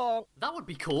steak song. That would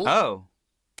be cool. Oh.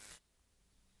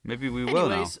 Maybe we will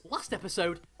now. Anyways, last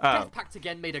episode, Oh. Death Pact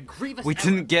again made a grievous We error,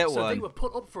 didn't get so they one. were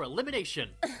put up for elimination.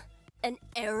 An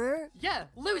error? Yeah,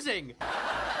 losing!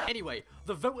 Anyway,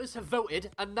 the voters have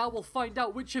voted, and now we'll find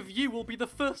out which of you will be the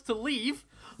first to leave.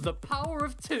 The power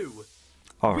of 2. We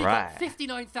got Alright.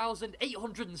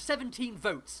 59,817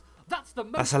 votes. That's the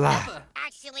most That's a lot. ever.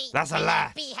 Actually, That's a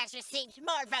lot. BFB has received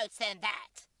more votes than that.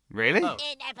 Really? Oh.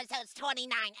 In episodes 29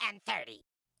 and 30.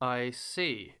 I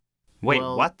see. Wait,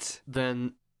 Well, what?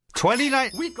 Then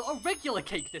 29? we've got a regular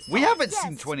cake this time. We haven't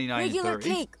seen 29 and Regular 30.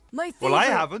 cake. My favorite. Well, I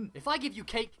haven't. If I give you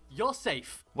cake, you're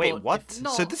safe. Wait, But what? if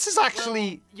not, So this is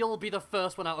actually- well, you'll be the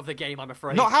first one out of the game, I'm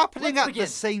afraid. Not happening Let's at the begin.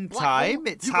 same Black time, Hole,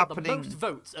 it's you got happening the most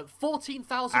votes at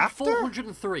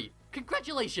 14,403.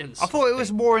 Congratulations. I thought it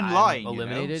was more in I'm line,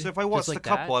 eliminated, you know? So if I just watched like the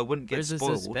couple, that? I wouldn't get Where's the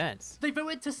spoiled. suspense? They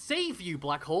voted to save you,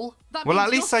 Black Hole. That Well, means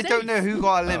at least you're I don't know safe. who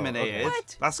got eliminated.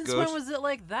 What? That's Since good. when was it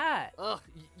like that?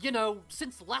 You know,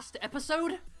 since last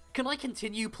episode. Can I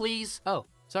continue, please? Oh,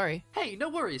 sorry. Hey, no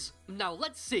worries. Now,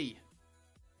 let's see.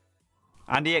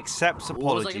 And he accepts What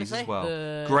was I gonna apologies say? as well.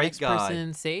 The Great next guy.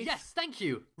 person safe? Yes, thank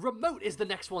you. Remote is the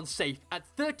next one safe at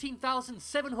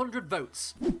 13,700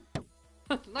 votes.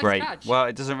 Nice Great. catch. Well,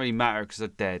 it doesn't really matter because they're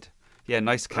dead. Yeah,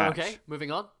 nice catch. Okay,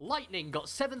 moving on. Lightning got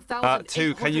 7,000.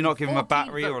 2, can you not give him a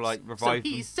battery or, like, revive So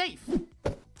he's safe.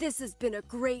 This has been a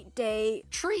great day.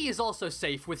 Tree is also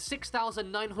safe with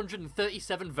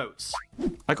 6,937 votes.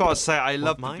 I gotta say, I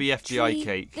love the mine? BFDI Tree,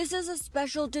 cake. This is a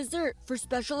special dessert for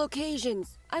special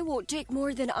occasions. I won't take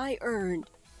more than I earned.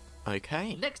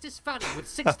 Okay. Next is Fanny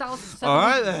with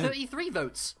Alright then. 6,733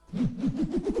 votes.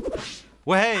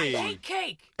 Well, hey. Hey,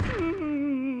 cake!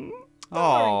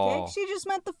 Oh, She just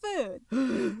meant the food.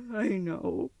 I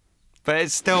know. but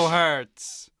it still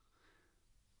hurts.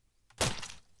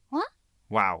 What?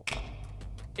 Wow.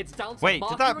 It's down to Wait, did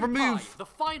Marker that and remove- Pie, the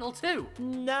final 2.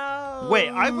 No. Wait,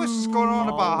 I was just going on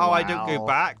about how I don't go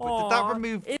back, but did that Aw,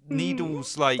 remove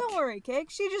Needle's, like, Don't worry, Cake.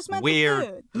 She just meant the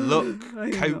weird food. look,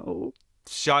 I coat, know.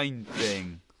 shine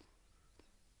thing?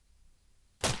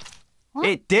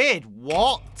 It did?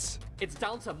 What? It's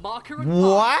down to Marker and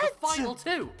What? Pie, the final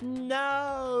 2.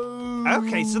 No.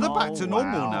 Okay, so they're back to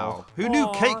normal now. Who knew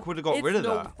Cake would have got rid of It's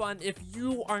no that? fun if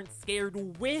you aren't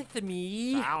scared with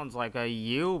me. Sounds like a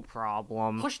you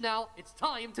problem. Push now, it's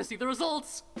time to see the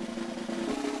results.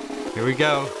 Here we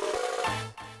go.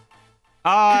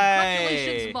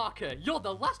 Congratulations, Aye. Marker. You're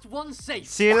the last one safe.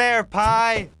 See you later,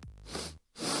 Pie.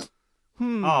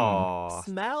 Aw.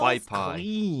 Smells Bye, Pie.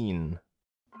 clean.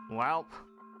 Well,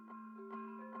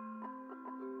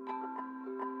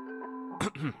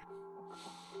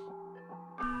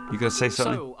 You gonna say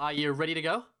something? So, are you ready to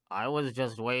go? I was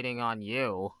just waiting on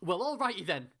you. Well, alrighty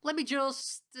then. Let me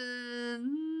just...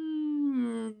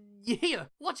 Here,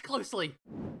 watch closely.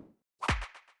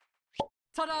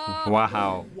 Ta-da!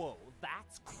 Wow. Whoa,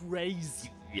 that's crazy.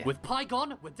 With Pie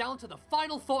gone, we're down to the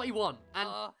final 41. And,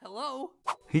 hello?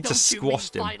 He just Don't you mean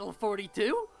squashed him. final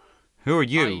 42? Who are I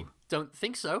you? don't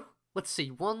think so. Let's see,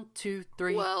 1, 2,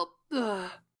 3... Well,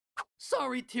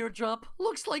 sorry, Teardrop.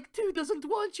 Looks like 2 doesn't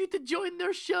want you to join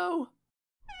their show.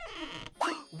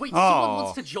 Wait, Oh. someone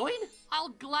wants to join? I'll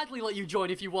gladly let you join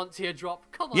if you want,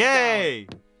 Teardrop. Come on Yay!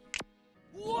 down.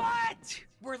 What?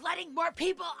 We're letting more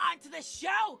people onto the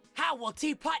show? How will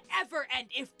TPOT ever end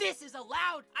if this is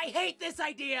allowed? I hate this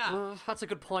idea! That's a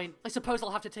good point. I suppose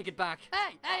I'll have to take it back.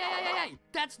 Hey!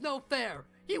 That's no fair.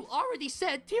 You already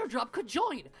said Teardrop could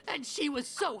join, and she was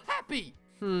so happy.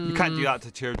 You can't do that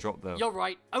to Teardrop, though. You're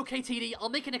right. Okay, TD, I'll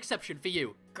make an exception for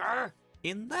you. Grr.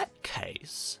 In that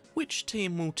case, which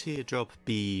team will Teardrop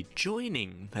be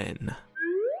joining then?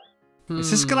 Is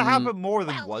this gonna happen more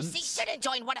than once? She shouldn't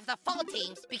join one of the full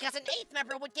teams because an 8th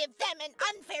member would give them an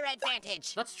unfair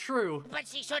advantage. That's true. But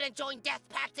she shouldn't join Death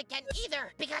Pact again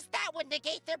either because that would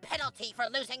negate their penalty for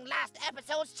losing last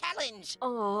episode's challenge.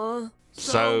 Aww.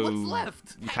 So what's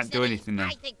left? You can't do anything then.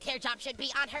 I think Teardrop should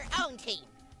be on her own team,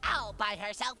 all by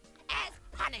herself, as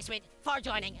punishment for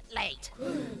joining late.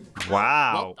 Wow.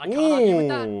 Well, I can't argue with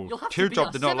that. You'll have Teardrop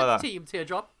to be did not like that. team,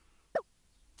 Teardrop.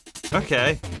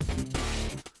 Okay.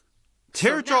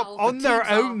 Teardrop So now on the their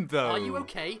teams own, are though. Are you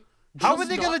okay? How Just are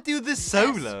they not. gonna do this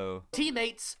solo?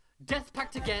 Teammates, Death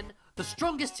Pact again, the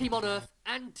strongest team on Earth,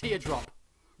 and Teardrop.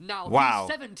 Now, Wow.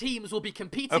 these 7 teams will be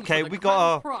competing Okay, for the we grand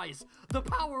gotta prize. The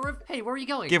power of... Hey, where are you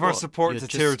going? Give our What? support You're to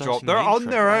just Teardrop. starting They're the on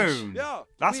intro, their right? own. Yeah,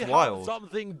 That's we wild. have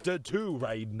something to do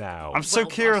right now. I'm so Well, I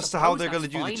curious to how suppose they're gonna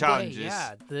that's do the fine, but challenges.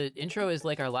 Yeah, the intro is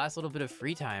like our last little bit of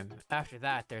free time. After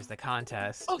that, there's the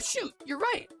contest. Oh shoot, you're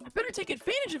right. I better take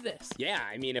advantage of this. Yeah,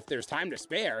 I mean, if there's time to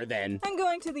spare, then... I'm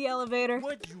going to the elevator.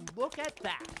 Would you look at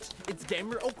that? It's damn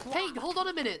near o'clock. Hey, hold on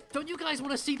a minute. Don't you guys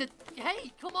want to see the...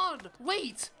 Hey, come on.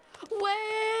 Wait.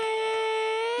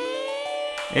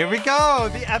 Here we go,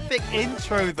 the epic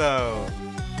intro though.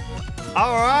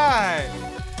 All right.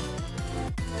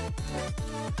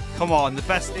 Come on, the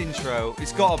best intro.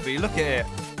 It's gotta be. Look at it.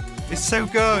 It's so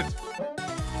good.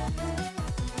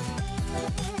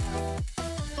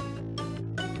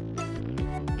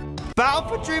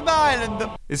 Battle for Dream Island.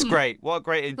 It's great. What a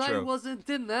great I intro. wasn't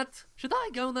in that. Should I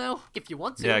go now? If you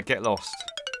want to. Yeah, get lost.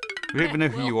 We don't even know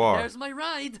who Well, you are. There's my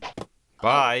ride.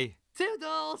 Bye.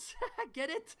 Toodles. Get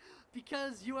it?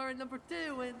 Because you are a number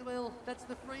 2, and well, that's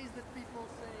the phrase that people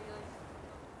say.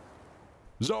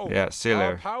 So, Yeah, see you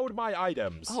later. how'd my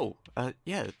items? Oh,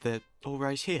 yeah, they're all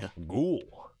right here. Cool.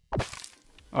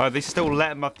 Oh, they still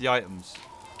let him have the items.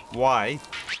 Why?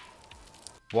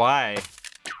 Why?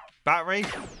 Battery?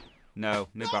 No,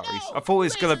 no batteries. I thought it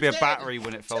was gonna be a battery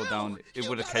when it fell down. It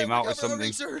would have came out or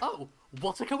something. Oh,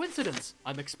 what a coincidence!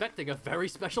 I'm expecting a very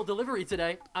special delivery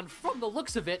today, and from the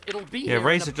looks of it, it'll be Yeah, here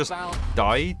Razor in just about...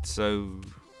 died, so...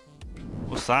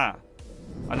 What's that?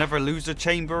 Another loser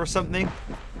chamber or something?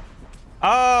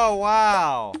 Oh,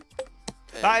 wow!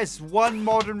 That is one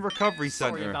modern recovery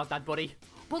Sorry center. about that, buddy.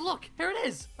 But look, here it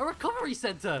is, a recovery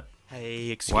center. Hey,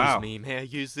 excuse Wow. me, may I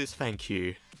use this? Thank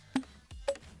you.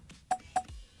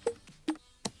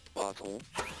 Bottle.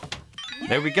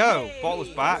 There we go. Bottle's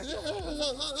back.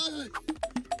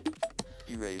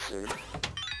 Eraser.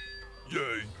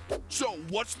 Yay. So,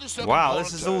 what's the second Wow,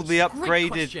 this is all the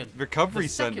Great upgraded question. recovery The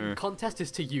second center. contest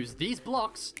is to use these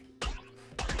blocks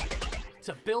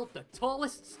to build the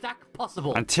tallest stack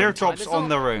possible. And When Teardrop's time is on up,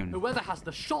 their own. Whoever has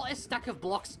the shortest stack of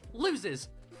blocks loses.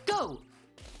 Go!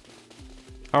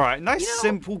 Alright, nice You know,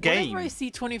 simple game. Whenever I see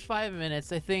 25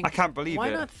 minutes, I think, I can't believe why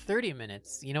it. not 30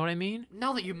 minutes? You know what I mean?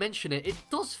 Now that you mention it, it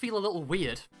does feel a little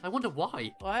weird. I wonder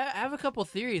why. Well, I have a couple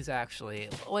theories, actually.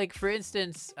 Like, for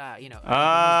instance, you know,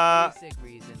 Uh, the most basic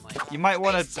reason, like... You might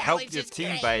want This to help challenge your is team,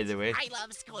 great. by the way. I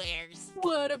love squares.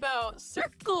 What about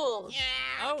circles?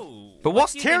 Oh. But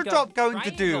what's what do you think Teardrop of going to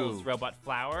triangles, do? Robot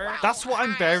Flower? That's what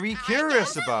I'm very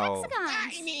curious about.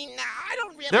 I mean, I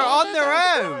don't really... They're on their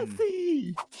own.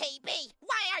 TB,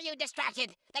 why are you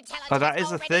distracted? The challenge But that has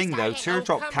is a already thing, though. started.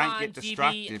 Teardrop come can't on, get GB.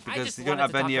 distracted I because just they don't wanted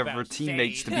have to any talk of her about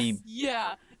teammates to be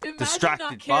Yeah, imagine distracted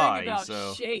not caring by, about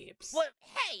so- shapes. Well,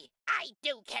 hey, I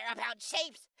do care about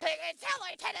shapes. Tell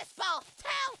her tennis ball.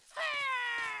 Tell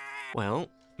her. Well,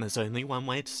 there's only one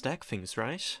way to stack things,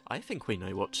 right? I think we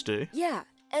know what to do. Yeah,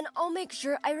 and I'll make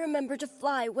sure I remember to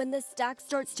fly when the stack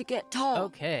starts to get tall.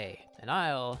 Okay, and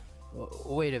I'll...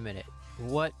 Wait a minute.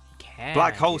 What can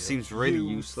Black I hole do? seems really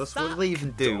useless. What do they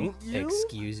even do?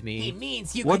 Excuse He me?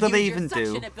 means you What could do they use your even do?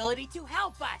 suction ability to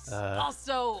help us.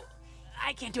 Also,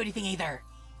 I can't do anything either.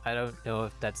 I don't know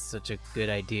if that's such a good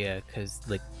idea, because,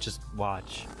 like, just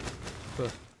watch.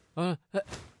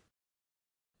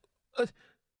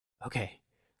 Okay.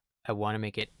 I want to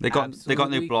make it They got new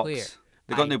absolutely blocks. clear.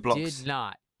 They got I new blocks. did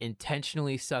not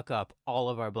intentionally suck up all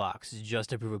of our blocks just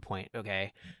to prove a point,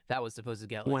 okay? That was supposed to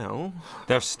get, like... Well,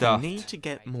 They're we stuffed. need to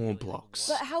get more blocks.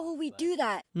 But how will we do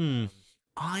that?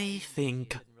 I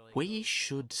think we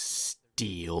should steal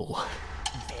Deal.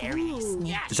 Very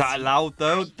snatchy. Is that allowed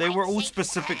though? They were all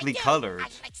specifically colored. I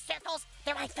like circles.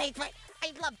 They're my favorite.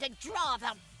 I love to draw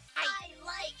them. I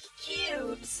like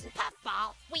cubes.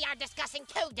 Puffball, we are discussing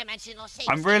two-dimensional shapes.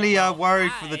 I'm really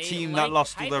worried for the team that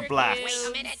lost all their blacks. Wait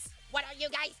a minute. What are you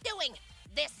guys doing?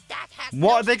 This stack has What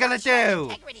no are they gonna structural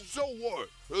do? integrity. So what?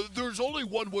 There's only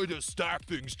one way to stack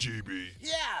things, GB.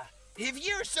 Yeah, if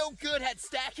you're so good at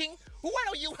stacking, why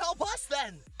don't you help us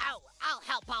then? Oh, I'll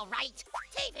help, all right.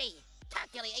 TV,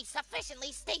 calculate a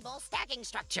sufficiently stable stacking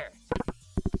structure.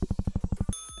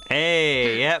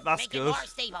 Hey, yep, that's Make it good. more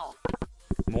stable.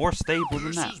 More stable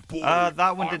than that.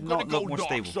 That one did not look more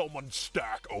stable. Someone's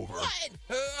stack over. What?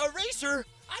 Eraser?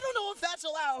 I don't know if that's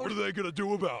allowed. What are they gonna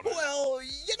do about it? Well,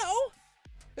 you know,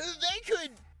 they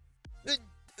could.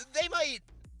 They might.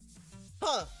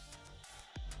 Huh.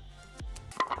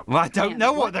 Well, I don't Man,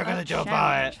 know what they're gonna a do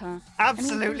about it. challenge, huh?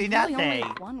 Absolutely I mean, there's really nothing.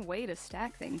 only one way to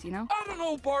stack things, you know? I don't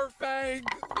know, Barfbag.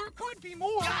 There could be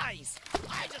more. Guys,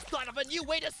 I just thought of a new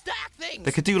way to stack things.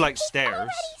 They could do like stairs.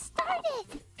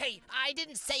 Hey, I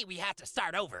didn't say we had to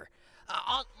start over.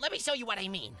 Let me show you what I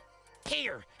mean.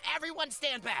 Here, everyone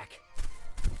stand back.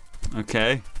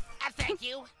 Okay. Thank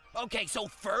you. Okay, so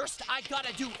first I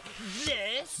gotta do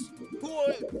this.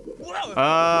 Don't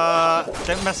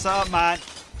mess that up, man.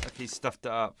 Okay, stuffed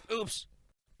it up. Oops.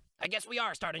 I guess we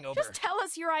are starting over. Just tell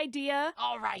us your idea.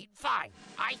 All right, fine.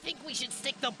 I think we should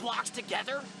stick the blocks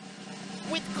together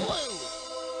with glue.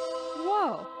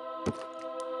 Whoa.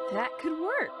 That could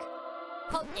work.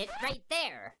 Put it right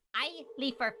there. I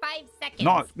leave for 5 seconds.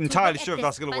 Not to entirely look sure at if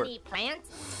that's this gonna work. funny plant,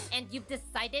 and you've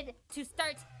decided to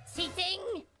start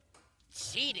cheating?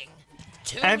 Cheating?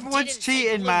 Everyone's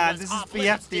cheating, man. This is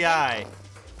BFDI.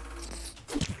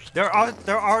 There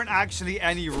aren't actually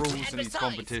any rules in these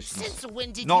competitions. Since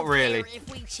when did Not you really. care if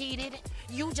we cheated?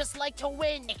 You just like to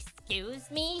win.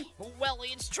 Excuse me? Well,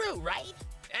 it's true, right?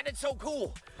 And it's so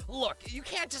cool. Look, you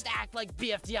can't just act like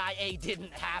BFDIA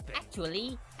didn't happen.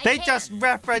 Actually, They just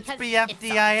referenced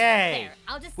BFDIA,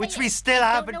 just which say we it. still I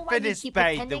don't haven't know why you finished, keep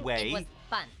by the pretending way. It was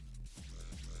fun.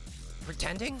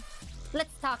 Pretending?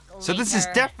 Let's talk So this is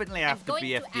later. definitely I'm after going to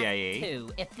BFDIA. Act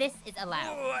 2, if this is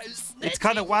allowed. It's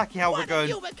kind of wacky how we're going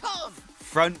You become?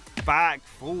 front, back,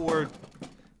 forward,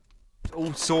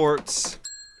 all sorts.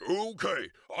 Okay,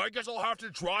 I guess I'll have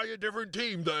to try a different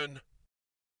team then.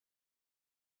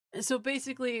 So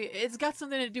basically, it's got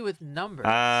something to do with numbers.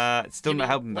 It's still You not mean,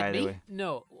 helping, like by the me? way.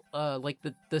 No, like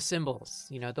the symbols,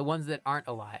 you know, the ones that aren't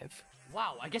alive.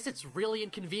 Wow, I guess it's really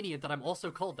inconvenient that I'm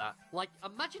also called that. Like,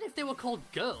 imagine if they were called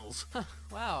girls.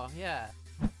 Wow, yeah.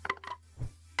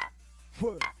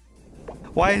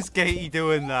 Why is Katie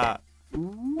doing that?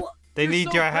 They You're need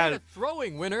so your great help. at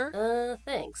throwing, winner.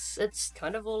 Thanks. It's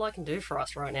kind of all I can do for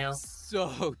us right now.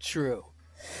 So true.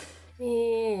 Yeah,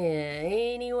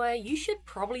 anyway, you should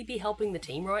probably be helping the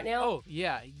team right now. Oh,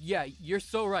 yeah, you're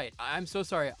so right. I'm so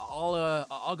sorry.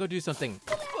 I'll go do something.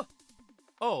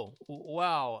 Oh,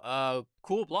 wow.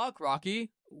 Cool block, Rocky.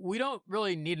 We don't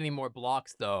really need any more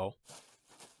blocks, though.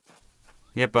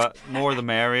 Yeah, but more the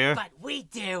merrier. But we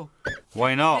do.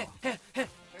 Why not?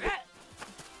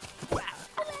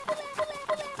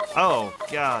 Oh,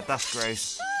 God, that's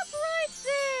gross.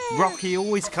 Rocky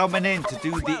always coming in to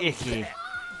do the icky.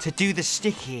 To do the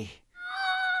sticky.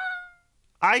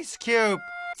 Ice Cube!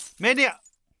 Mini...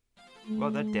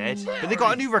 Well, they're dead. But they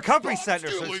got a new recovery center,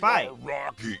 so it's fine.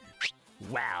 Rocky.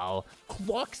 Well,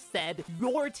 Quark said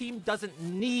your team doesn't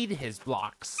need his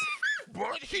blocks.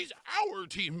 But he's our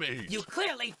teammate. You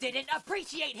clearly didn't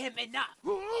appreciate him enough.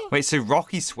 Wait, so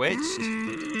Rocky switched?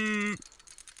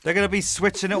 They're gonna be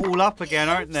switching it all up again,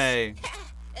 aren't they?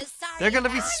 They're gonna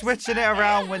be switching it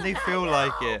around when they feel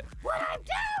like it. What I'm doing!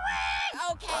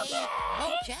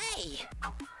 Okay.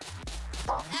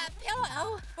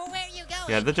 Pillow, where are you going?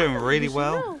 Yeah, they're doing really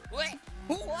well.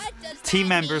 What does Team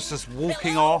members just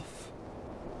walking off.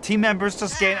 Team members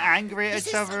just getting angry at Is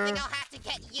each this other. something I'll have to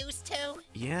get used to?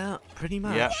 Yeah, pretty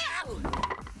much. Yeah.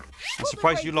 I'm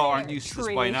surprised you lot aren't used to this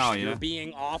by now, you know? You're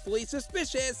being awfully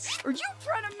suspicious. Are you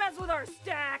trying to mess with our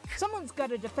stack? Someone's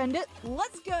got to defend it.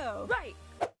 Let's go. Right.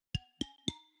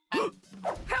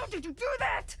 How did you do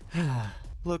that?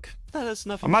 Look, that has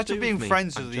nothing Imagine to do being with me.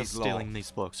 friends I'm with just these lot. stealing these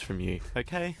blocks from you,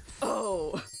 okay?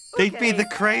 Oh. They'd be the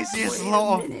craziest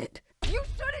lot of You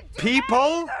shouldn't do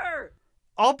people, that either.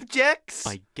 objects,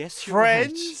 I guess you're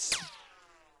friends.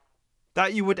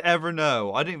 that you would ever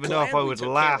know. I don't even know if I would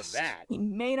last. He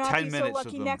may not 10 be so minutes of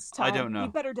lucky them. next time. I don't know. We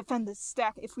better defend this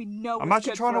stack if we know I'm what's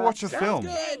actually good trying to for watch a us. film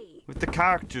with the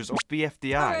characters of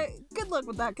BFDI. Alright, good luck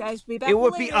with that, guys. Be back It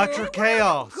would later. be utter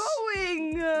chaos.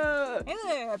 Going. Hey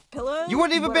there, Pillow. You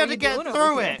wouldn't even What be are able to you get doing over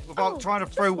through here? it without trying to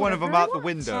throw just one of them whatever out the I want.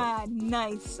 window. Ah,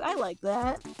 nice. I like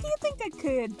that. Do you think I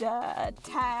could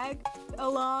tag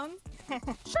along?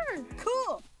 Sure.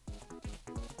 Cool.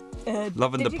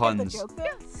 Loving did the you puns. Get the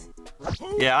joke,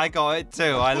 though? Yeah, I got it too.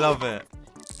 I love it.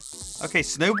 Okay,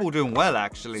 Snowball doing well,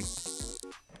 actually.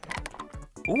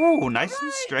 Ooh, nice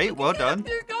and straight. Well done.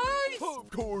 Of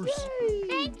course.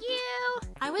 Thank you.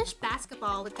 I wish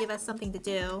basketball would give us something to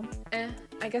do.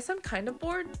 I guess I'm kind of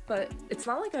bored, but it's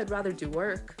not like I'd rather do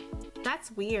work.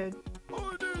 That's weird.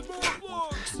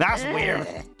 That's weird.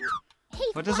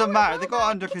 What does it matter? They got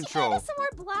it under control. Some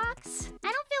more blocks.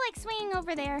 I don't feel like swinging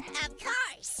over there. Of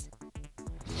course.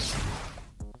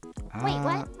 Wait,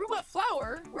 what? Robot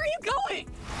Flower, where are you going?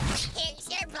 Here's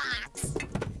your blocks.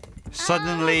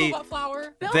 Suddenly, Robot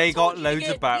Flower. Belle they told got you to loads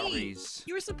get of batteries. these.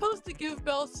 You were supposed to give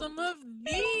Belle some of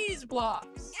these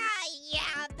blocks. Yeah,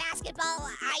 basketball.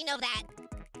 I know that.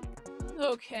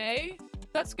 Okay,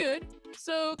 that's good.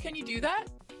 So, can you do that?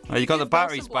 Oh, you got the Give Belle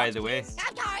batteries, some by blocks, the way. please?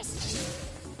 Of course.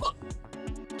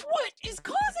 What is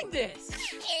causing this?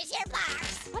 Here's your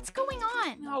blocks. What's going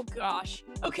on? Oh gosh.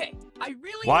 Okay, I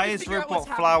really Why need to is figure out what's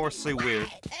Robot Flower happening. so weird?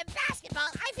 Basketball.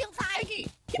 I feel fine.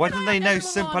 Why don't they know everyone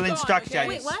simple long gone, instructions? okay?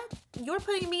 Wait, what? You're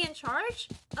putting me in charge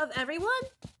of everyone?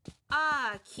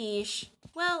 Ah, Quiche.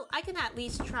 Well, I can at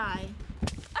least try.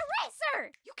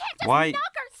 Eraser! You can't just Why? knock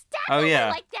our stack Oh, over yeah.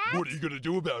 like that! What are you gonna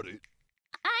do about it?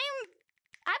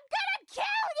 I'm gonna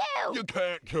kill you! You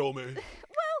can't kill me.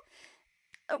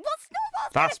 Well,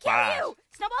 Snowball's That's gonna bad. kill you!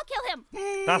 Snowball, kill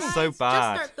him! That's so Just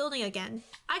bad. start building again.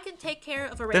 I can take care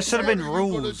of Eraser. There should have been What are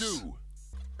you gonna rules. do?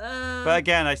 But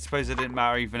again, I suppose it didn't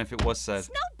matter even if it was said.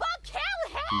 Snowball,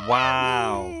 kill him!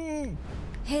 Wow.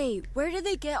 Hey, where did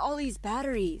they get all these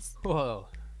batteries? Whoa,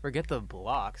 forget the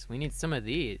blocks. We need some of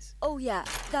these. Oh yeah,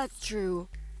 that's true.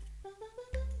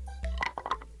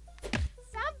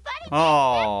 Somebody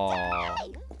Oh.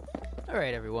 All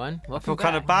right, everyone. I Welcome feel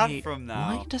kind of back. bad from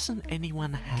Why now. doesn't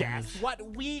anyone have... Guess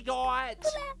what we got?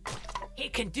 He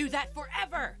can do that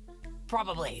forever.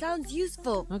 Probably. Sounds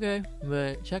useful. Okay,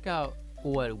 but check out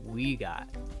what we got.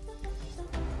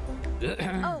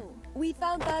 Oh, we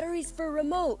found batteries for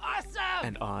remote. Awesome.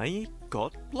 And I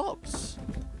got blocks.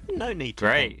 No need to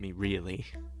Great. thank me, really.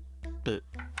 But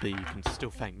you can still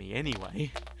thank me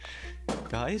anyway.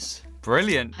 Guys?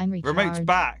 Brilliant. I'm Remote's recharged.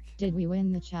 back. Did we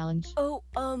win the challenge? Oh,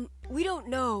 we don't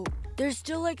know. There's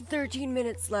still like 13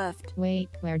 minutes left. Wait,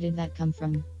 where did that come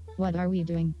from? What are we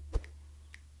doing?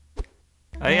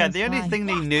 Oh yeah, Where's the only Pie? thing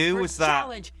they knew was that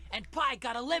Challenge, and Pie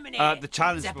got eliminated. the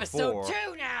challenge It's episode before,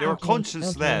 2 now. they were Okay, conscious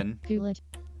okay, then, Cool it.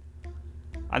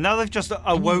 and now they've just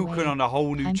awoken Anyway, on a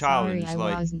whole new I'm challenge, sorry I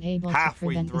like wasn't able to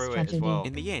halfway prevent this through it as tragedy. well.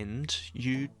 In the end,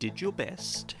 you did your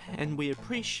best, and we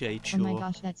appreciate Oh your... my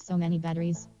gosh, that's so many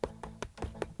batteries.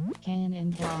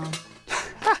 Cannonball.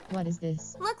 What is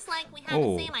this? Looks like we have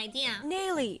Oh. the same idea.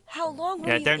 Nelly, how long were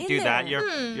Yeah, you don't in do that.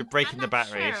 there? You're breaking I'm the not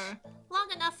batteries. Sure. Long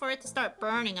enough for it to start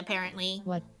burning, apparently.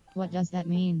 What does that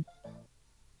mean?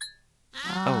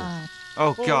 Ah.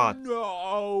 Oh god.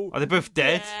 No. Are they both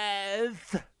dead?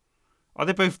 Death. Are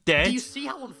they both dead? Do you see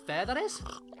how unfair that is?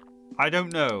 I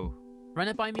don't know. Run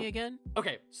it by me again.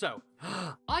 Okay, so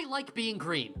I like being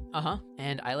green, Uh-huh.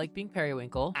 And I like being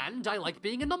periwinkle. and I like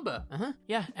being a number. Uh-huh.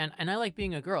 Yeah, and I like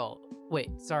being a girl.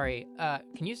 Wait, sorry.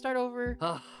 Can you start over?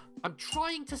 I'm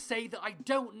trying to say that I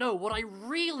don't know what I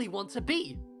really want to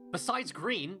be. Besides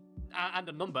green and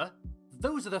a number,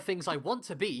 those are the things I want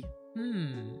to be.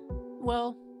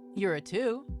 Well, you're a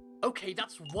 2. Okay,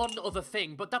 that's one other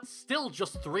thing, but that's still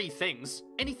just 3 things.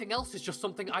 Anything else is just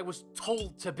something I was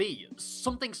told to be,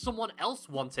 something someone else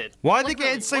wanted. Why are they Like,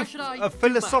 getting really, so why should I do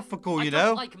philosophical, math? you I don't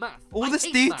know? like math. All I this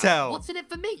hate math. detail. What's in it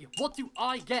for me? What do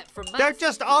I get from math? They're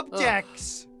just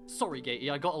objects. Sorry, Gatey,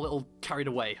 I got a little carried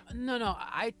away. No,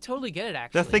 I totally get it,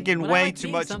 actually. They're thinking When I way like too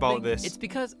being much about something, this. It's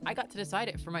because I got to decide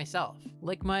it for myself.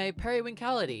 Like my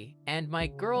periwinkality and my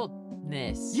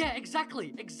girlness. Yeah,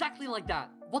 exactly like that.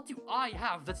 What do I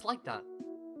have that's like that?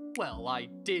 Well, I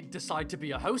did decide to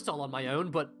be a host all on my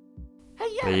own, but hey,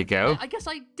 yeah. There you go. I guess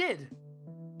I did.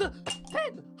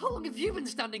 Ben, how long have you been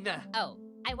standing there? Oh,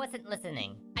 I wasn't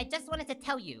listening. I just wanted to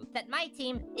tell you that my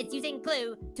team is using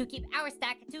glue to keep our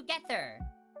stack together.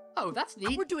 Oh, that's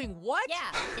neat. We're doing what?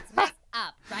 Yeah, it's messed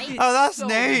up, right? Oh, that's so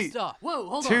neat. messed up. Whoa,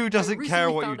 hold on. Two doesn't I care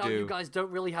recently what found you out do. You guys don't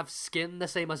really have skin the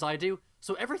same as I do.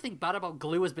 So everything bad about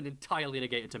glue has been entirely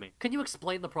negated to me. Can you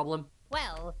explain the problem?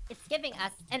 Well, it's giving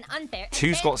us an unfair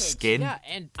Two's advantage. got skin. Yeah,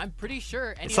 and I'm pretty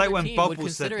sure any It's like other when team would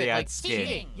Bubbles said consider they it had like skin.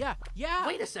 cheating. Yeah.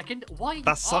 Wait a second. Why are you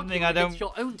That's something arguing I don't- against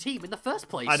your own team in the first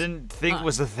place? I didn't think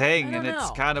was a thing, and it's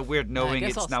kind of weird knowing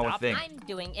it's now a thing. I'm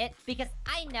doing it because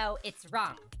I know it's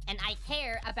wrong, and I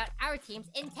care about our team's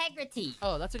integrity.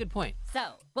 Oh, that's a good point. So,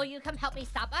 will you come help me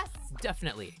stop us?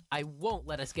 Definitely. I won't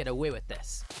let us get away with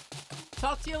this.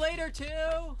 Talk to you later, Two.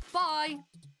 Bye.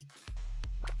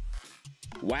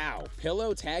 Wow,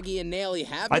 Pillow, Taggy, and Naily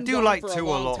have I been do gone like for a Two a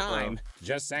long lot, time. though.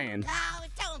 Just saying. Oh,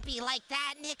 don't be like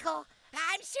that, Nickel.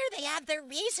 I'm sure they have their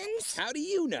reasons. How do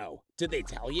you know? Did they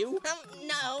tell you?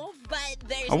 No, but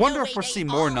there's I wonder no if way we'll they see all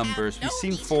more have numbers. no We've seen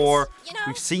reasons, 4, you know?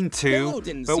 we've seen Pillow 2,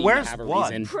 didn't but seem to where's have a 1?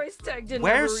 reason. Price tag didn't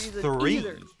Where's have a reason 3?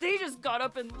 either. They just got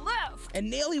up and left.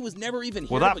 And Naily was never even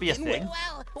here Will to that be a begin thing?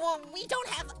 with. Well, we don't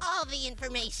have all the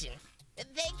information.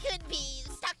 They could be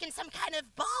stuck in some kind of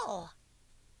ball.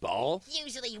 Ball?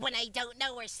 Usually when I don't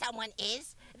know where someone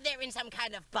is, they're in some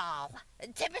kind of ball.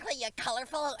 Typically a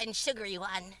colorful and sugary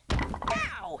one.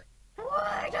 Ow!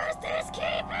 Why does this keep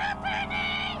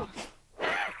happening?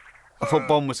 I thought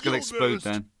Bomb was going to explode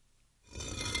then.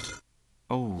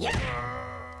 Oh.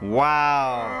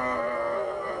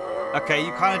 Wow. Okay,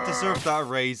 you kind of deserve that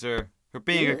razor for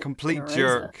being a complete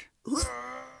jerk.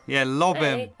 Yeah, lob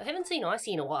him. Hey, I haven't seen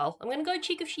Icy in a while. I'm gonna go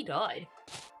check if she died.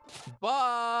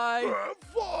 Bye. Have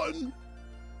fun.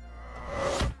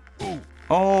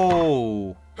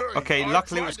 Oh. Okay, I've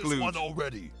luckily it tried was this glued. one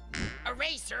already.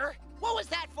 Eraser? What was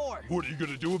that for? What are you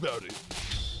gonna do about it?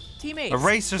 Teammates.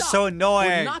 Eraser's stop. so annoying.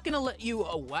 We're not gonna let you.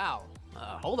 Oh wow.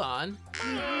 Hold on.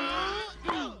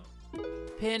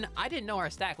 Pin, I didn't know our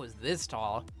stack was this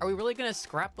tall. Are we really gonna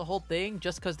scrap the whole thing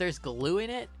just because there's glue in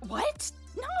it? What?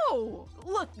 No!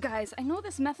 Look, guys, I know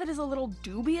this method is a little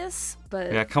dubious,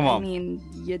 but Yeah, come on. I mean,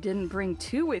 you didn't bring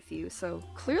 2 with you, so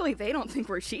clearly they don't think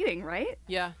we're cheating, right?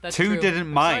 Yeah, that's 2 true. didn't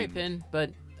I'm sorry, mind. Pin,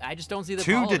 but I just don't see the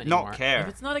 2 problem did not anymore. care. If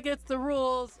it's not against the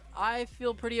rules, I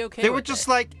feel pretty okay They with were just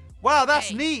it. like, wow, that's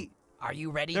Hey, neat. Are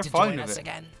you ready They're to fine join with us it.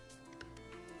 again?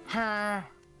 Yeah,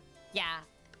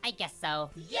 I guess so.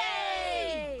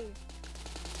 Yay!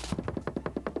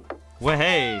 Well,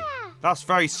 hey, that's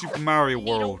very Super Mario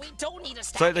World. We don't need a It's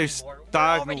stack like those anymore. We're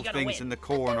diagonal already gonna things win. in the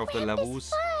corner of the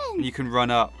levels, and you can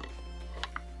run up.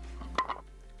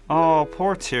 Oh,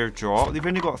 poor Teardrop. They've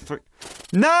only got 3.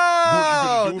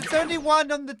 No! There's only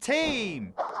 1 on the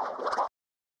team.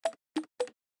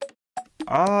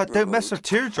 Don't mess with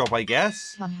Teardrop, I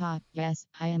guess. Haha, yes,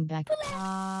 I am back.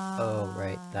 Oh,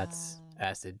 right, that's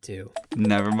acid too.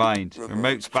 Never mind.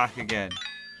 Remote's back again.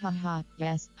 Haha,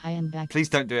 yes, I am back. Please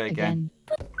don't do it again.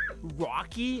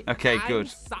 Rocky? Okay, good.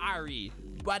 I'm sorry,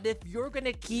 but if you're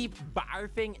gonna keep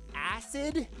barfing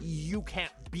acid, you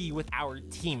can't be with our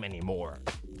team anymore.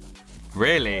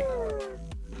 Really?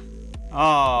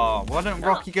 Oh, why don't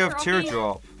Rocky go with Rocky.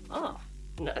 Teardrop? Oh,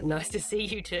 nice to see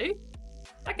you too.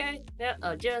 Okay, now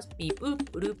I'll just beep boop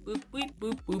boop boop boop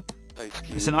boop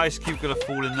boop. Is an ice cube gonna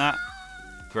fall in that?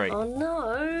 Great. Oh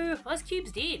no, Ice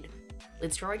Cube's dead.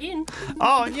 Let's try again.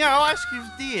 Oh no, ice cube's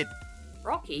dead.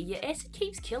 Rocky, your acid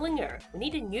keeps killing her. We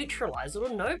need to neutralize it or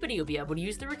nobody will be able to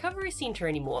use the recovery center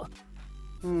anymore.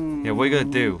 Yeah, what are you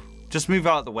gonna do? Just move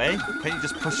out of the way? Can't you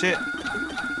just push it?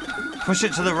 Push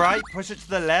it to the right, push it to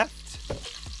the left.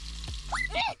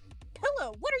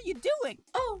 Pillow, what are you doing?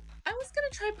 Oh, I was gonna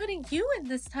try putting you in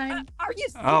this time. Are you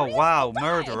serious? Oh wow,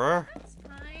 murderer.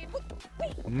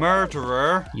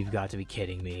 Murderer. You've got to be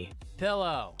kidding me.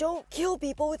 Pillow. Don't kill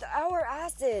people with our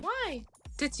acid. Why?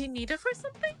 Did you need it for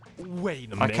something? Wait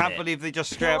a I minute. can't believe they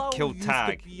just straight up Pillow killed used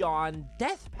Tag. to be on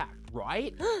Death Pact,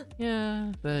 right?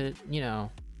 Yeah, but, you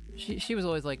know, she was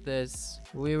always like this.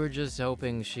 We were just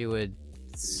hoping she would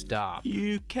stop.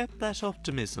 You kept that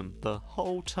optimism the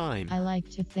whole time. I like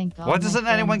to think all Why my doesn't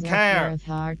anyone friends are care? full of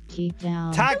heart deep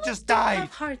down. Tag just died.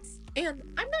 Have hearts, and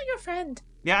I'm not your friend.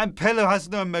 Yeah, and Pillow has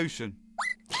no emotion.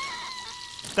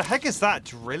 The heck is that,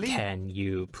 Drilly? Can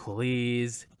you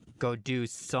please go do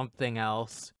something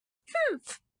else?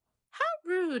 How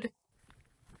rude.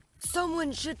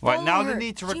 Someone should Right, follow now her. they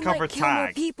need to She recover might kill more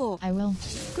Tag. people. I will.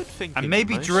 Good thinking. And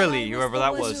maybe Most. Drilly, whoever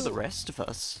that For was. the rest of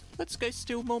us, let's go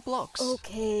steal more blocks.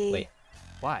 Okay. Wait,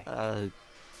 why?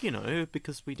 You know,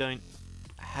 because we don't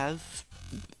have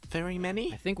very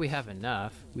many. I think we have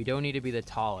enough. We don't need to be the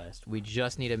tallest. We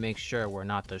just need to make sure we're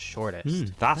not the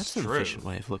shortest. That's an true. efficient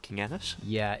way of looking at it.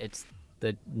 Yeah, it's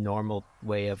the normal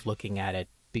way of looking at it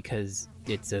because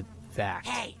it's a fact.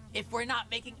 Hey, if we're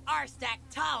not making our stack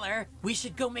taller, we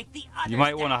should go make the other You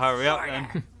might want to hurry up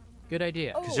then. Good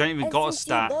idea. Because you ain't even got a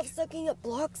stack. If you love sucking up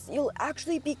blocks, you'll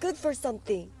actually be good for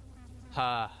something.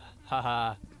 Ha ha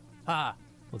ha ha.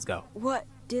 Let's go. What?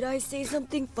 Did I say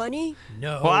something funny?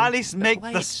 No. Well, at least make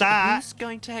the stat. Who's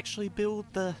going to actually build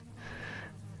the...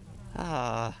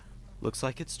 looks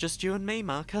like it's just you and me,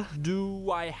 Marker. Do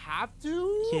I have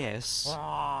to? Yes.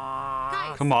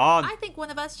 Guys, Come on. I think one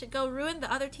of us should go ruin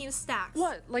the other team's stacks.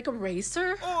 What, like a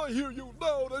racer? I hear you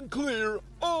loud and clear.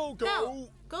 I'll go. No,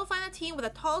 go find a team with a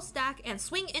tall stack and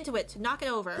swing into it to knock it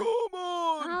over. Come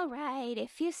on. All right,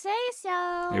 if you say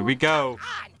so. Here we go.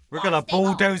 We're gonna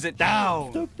bulldoze it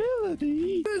down.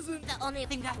 Stability isn't the only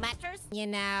thing that matters, you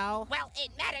know. Well,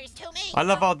 it matters to me. I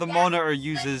love how the monitor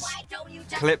uses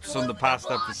clips from the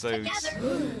past episodes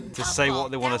to say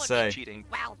what they want to say.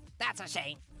 Well, that's a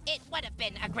shame. It would have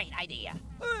been a great idea.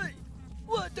 Hey,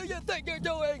 what do you think you're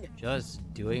doing? Just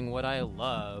doing what I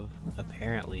love,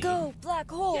 apparently. Go,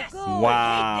 black hole, Yes. go.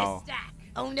 Wow.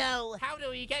 Oh no. How do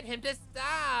we get him to stop?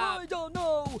 I don't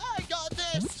know. I got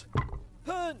this.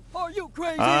 Pen, are you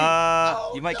crazy?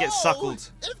 You might get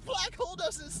suckled. If Black Hole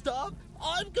doesn't stop,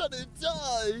 I'm gonna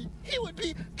die. He would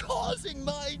be causing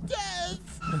my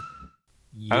death.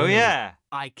 Oh, yeah.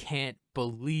 I can't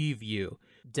believe you.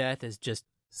 Death is just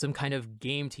some kind of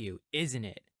game to you, isn't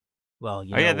it? Well,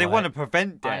 you know yeah, they what? want to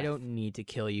prevent death. I don't need to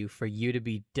kill you for you to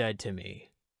be dead to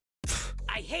me.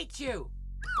 I hate you.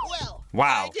 Well,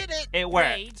 Wow. I did it. It worked.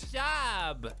 Great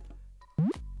job.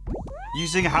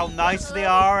 Using how nice they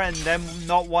are and them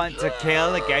not wanting to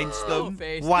kill against them.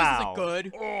 Face, Wow. This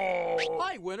isn't good.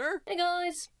 Hi, winner. Hey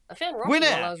guys, I found Rocky Winner!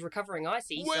 while I was recovering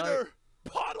Icy, so... Winner,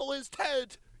 Pottle is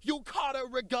dead. You gotta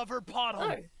recover Pottle.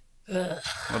 Oh.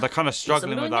 Well, they're kind of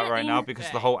struggling with that right now because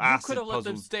the whole You acid could have let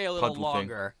them puzzle stay a little thing.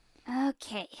 longer.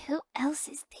 Okay, who else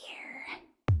is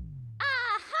there?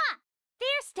 Aha!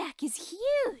 Their stack is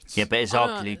huge. Yeah, but it's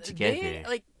all glued together. They,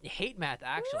 like, hate math,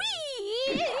 actually.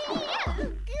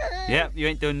 Yep, you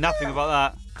ain't doing nothing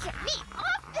about that. Get me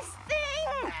off this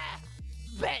thing!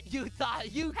 Bet you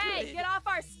thought you Hey, could. get off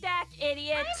our stack,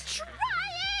 idiot!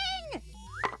 Trying!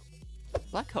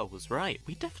 Black Hole was right.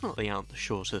 We definitely aren't the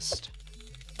shortest.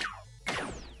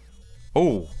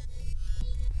 Oh.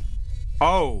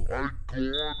 Oh. I got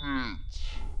it.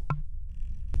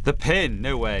 The pin.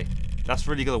 No way. That's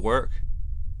really gonna work.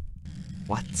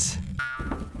 What?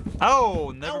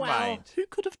 Oh, never mind. Who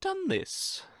could have done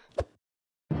this?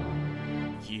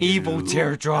 Evil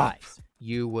teardrop. Guys,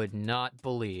 you would not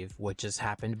believe what just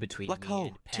happened between Black me Hole,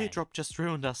 and Pen. Teardrop just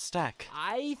ruined our stack.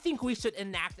 I think we should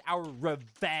enact our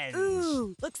revenge.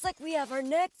 Ooh, looks like we have our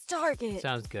next target.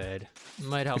 Sounds good.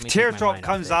 Might help If me take my Teardrop mind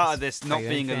comes off out of this not Are you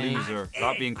being a anything? loser,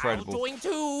 that'd be incredible. I'm going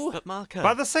to. But Marker,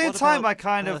 But at the same what time, about, I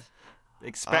kind of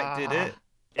expected it,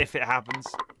 if it happens.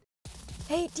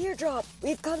 Hey, Teardrop,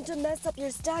 we've come to mess up your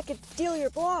stack and steal your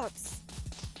blocks.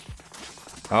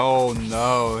 Oh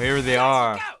no, here they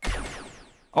are.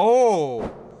 Oh!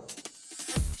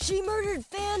 She murdered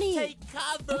Fanny. Take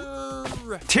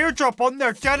cover. Teardrop on their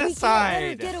We can't let her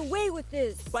genocide! get away with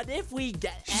this. But if we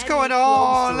get She's any going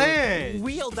all closer, in!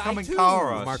 we'll She's die coming too.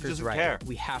 Kara. She Marker's doesn't right. care.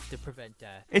 We have to prevent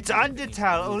death. It's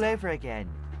Undertale all over again.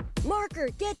 Marker,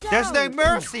 get down. There's no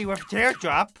mercy with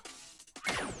Teardrop.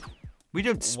 We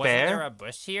don't Wasn't there spare. a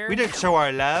bush here? We don't show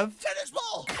our love. Tennis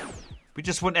ball. We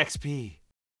just want XP.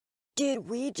 Did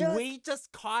we just We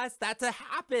just caused that to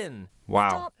happen. Wow.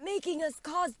 stop making us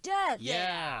cause death?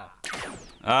 Yeah.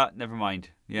 Never mind.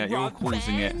 Yeah, you're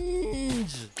causing it.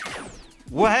 Revenge.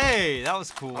 Well, hey, that was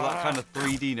cool. That kind of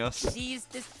 3D-ness. She's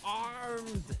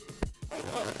disarmed.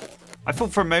 I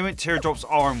thought for a moment Teardrop's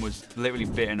arm was literally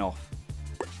bitten off.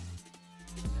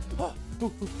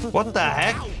 What the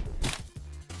heck?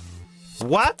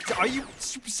 What? Are you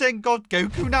Super Saiyan God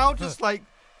Goku now? Just like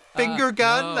finger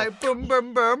gun, no. like boom,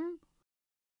 boom, boom.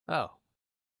 Oh.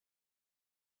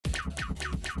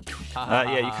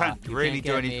 Yeah, you can't You really do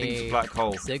get anything to me. Black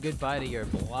Hole. Say goodbye to your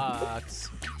blocks.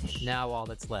 Now all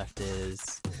that's left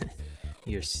is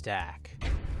your stack.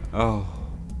 Oh.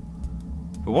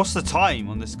 But what's the time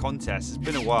on this contest? It's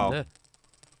been a while.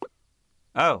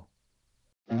 Oh.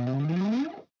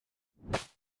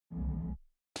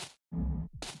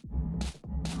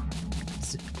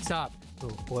 Stop.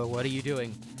 What are you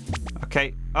doing?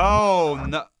 Okay. Oh,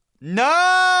 no.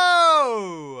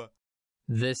 No!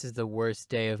 This is the worst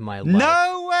day of my life.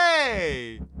 No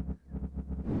way!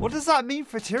 What does that mean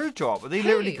for Teardrop? Are they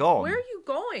literally gone? Where are you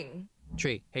going?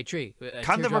 Tree. Hey, Tree.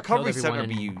 Can the Teardrop killed recovery center everyone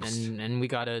be and- used? And we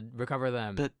gotta recover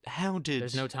them. But how did...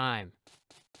 There's no time.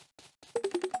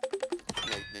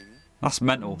 That's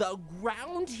mental. The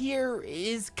ground here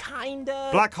is kinda...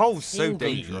 Black holes so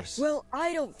tingly. dangerous. Well,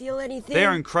 I don't feel anything. They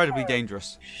are incredibly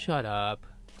dangerous. Shut up.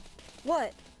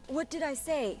 What? What did I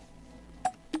say?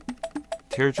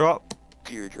 Teardrop?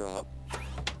 Teardrop.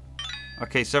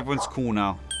 Okay, so everyone's cool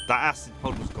now. That acid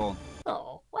pod was gone.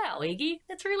 Oh, wow, Iggy.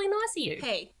 That's really nice of you.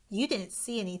 Hey, you didn't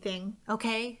see anything,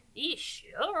 okay? Ish,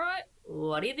 alright.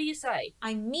 Whatever you say.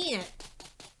 I mean it.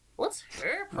 What's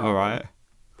her problem? Alright.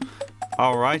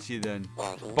 Alrighty then.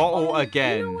 Bottle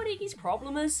again. You know what Iggy's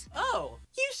problem is? Oh,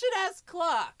 you should ask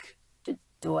Clock.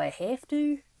 Do I have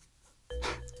to?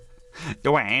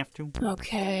 Do I have to?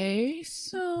 Okay,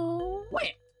 so...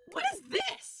 Wait, what is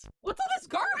this? What's all this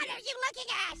garbage? What are you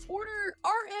looking at? Order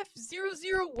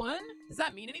RF001? Does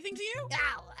that mean anything to you?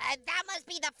 Oh, that must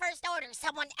be the first order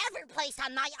someone ever placed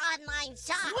on my online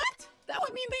shop. What? That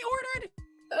would mean they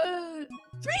ordered,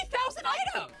 3,000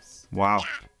 items! Wow.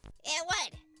 Yeah, it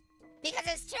would. Because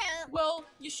it's true. Well,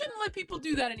 you shouldn't let people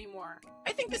do that anymore.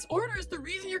 I think this order is the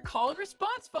reason your call and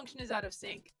response function is out of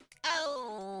sync.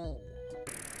 Oh.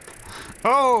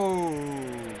 Oh!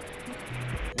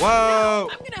 Whoa!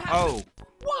 I'm gonna have to...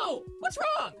 Whoa! What's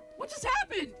wrong? What just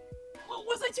happened?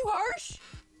 Was I too harsh?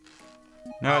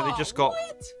 No, they just got...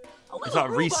 What? A Is that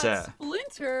little reset? robot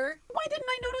Splinter? Why didn't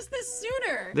I notice this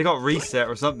sooner? They got reset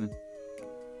or something.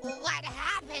 What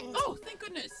happened? Oh, thank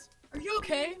goodness. Are you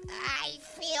okay? I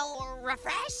feel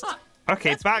refreshed. Huh.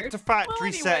 Okay, That's back weird. to factory Well,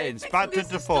 anyway, settings. Back to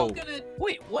this is still default.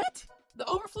 Wait, what? The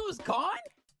overflow is gone?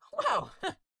 Wow.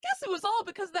 Guess it was all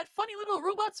because of that funny little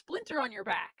robot Splinter on your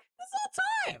back. This whole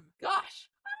time. Gosh,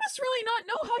 I must really not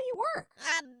know how you work.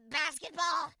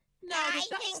 Basketball. Now that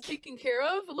that's taken care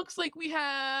of, it looks like we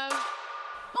have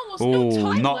almost Oh, no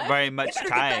time not left. very We much better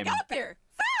time. Get back out there,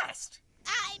 fast!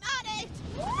 I'm on it.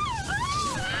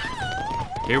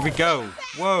 Here we go.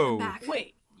 Whoa.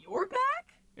 Wait, you're back?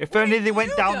 If only they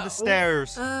went down go? the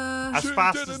stairs as She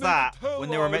fast didn't as that tell when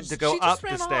they were meant to go She just up the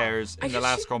ran off. stairs I in the guess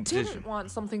last she competition. didn't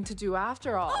want something to do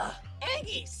after all.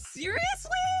 Aggie, seriously?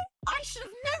 I should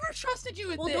have never trusted you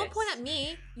with Well, this. don't point at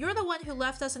me. You're the one who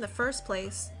left us in the first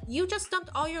place. You just dumped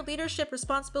all your leadership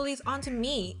responsibilities onto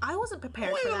me. I wasn't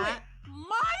prepared for that.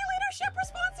 My leadership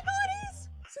responsibilities?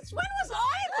 Since when was I?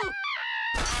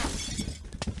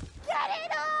 Get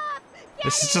it off!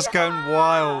 This is just going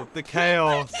wild. The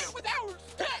chaos.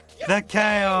 The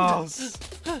chaos.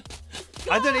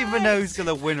 I don't even know who's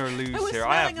gonna win or lose here.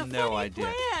 I have no idea.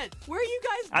 Where are you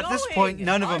guys At this going? point,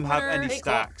 none of them have any Hey,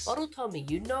 stacks. Bottle Tommy,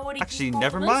 you know what Iggy's Actually, problem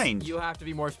never is? mind. You have to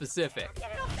be more specific. The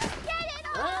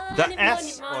never mind,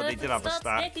 S. never mind. Oh, they did have a Stop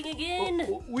stack. stacking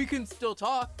again. We can still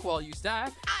talk while you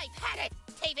stack. I've had it,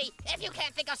 TV. If you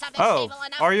can't think of something Oh, stable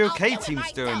enough, are you I'll okay? do it Team's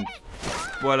myself. doing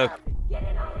well.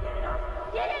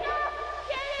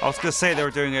 I was gonna say they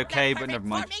were doing okay, but never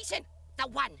mind. Formation. The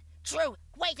one true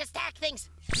way to stack things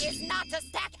is not to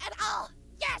stack at all.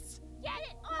 Yes. Get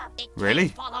it off. It Really?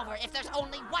 can't fall over if there's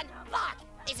only one block.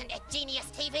 Isn't it genius,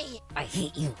 TV? I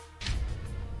hate you.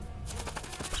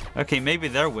 Okay, maybe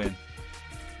they'll win.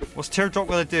 What's Teardrop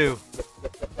gonna do?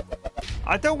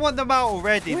 I don't want them out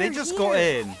already. They just got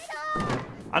in.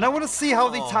 And I want to see how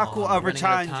they tackle other running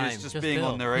out of challenges time. just being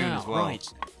on their own as well. Right.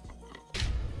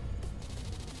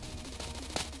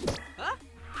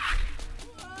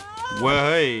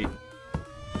 Way.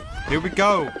 Here we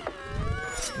go.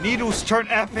 Needles turn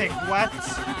epic. What?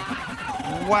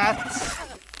 What?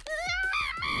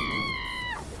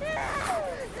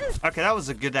 Okay, that was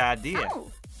a good idea.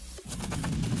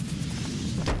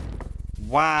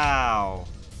 Wow.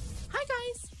 Hi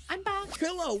guys, I'm back.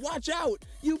 Pillow, watch out!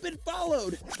 You've been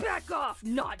followed! Back off,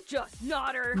 not just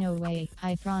Nodder. No way.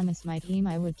 I promised my team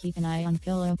I would keep an eye on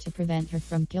Pillow to prevent her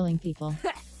from killing people.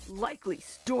 Likely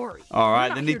story. All right,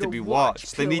 You're they not need here to be watch,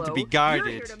 watched. They need to be Pillow. guarded.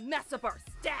 You're here to mess up our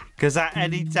stack. Because at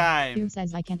any time. Who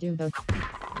says I can't do both?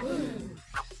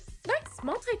 Nice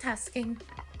multitasking.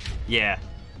 Yeah.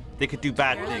 They could do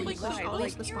bad things.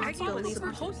 Responsibilities.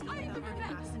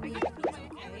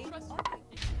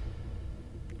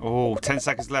 Oh, 10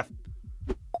 seconds left.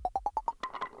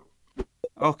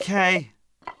 Okay.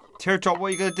 Teardrop, what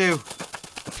are you going to do?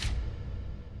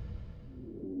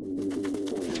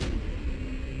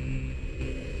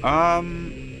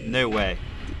 No way.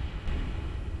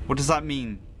 What does that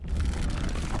mean?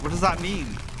 What does that mean?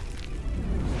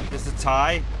 There's a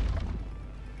tie?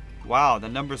 Wow, the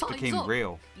numbers Time's became up.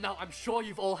 real. Now, I'm sure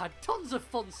you've all had tons of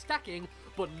fun stacking,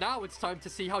 but now it's time to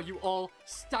see how you all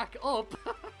stack up.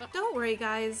 Don't worry,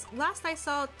 guys. Last I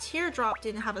saw, Teardrop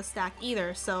didn't have a stack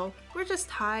either, so we're just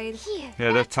tied.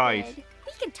 Yeah, they're tied.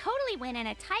 We can totally win in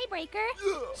a tiebreaker.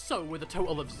 So, with a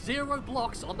total of 0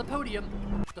 blocks on the podium,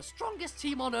 the strongest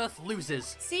team on Earth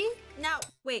loses. See? Now,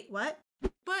 wait, what?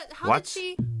 But how What? did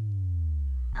she...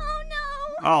 Oh no!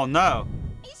 Oh no.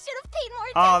 You should have paid more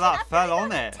attention. Oh, that after fell we on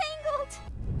got it. entangled.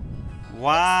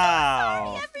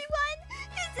 Wow.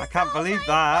 I can't believe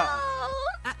that.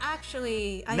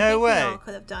 Actually, I No think way. we all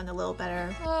could have done a little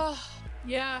better.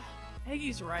 Yeah,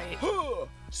 Peggy's right.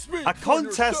 A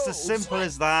contest as simple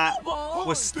as that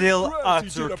was still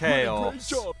utter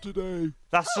chaos.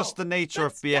 That's just the nature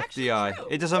of BFDI.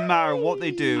 It doesn't matter what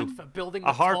they do.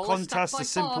 A hard contest, a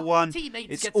simple one,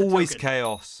 it's always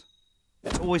chaos.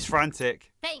 It's always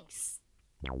frantic. Thanks.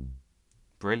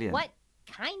 Brilliant. What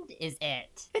kind is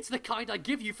it? It's the kind I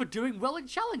give you for doing well in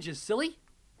challenges, silly.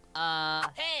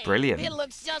 Hey, Brilliant. it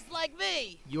looks just like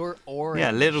me. You're orange.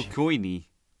 Yeah, little coiny.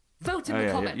 Vote in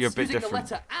the comments you're a bit using different.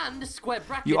 the letter and square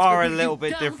brackets. You are a for who little you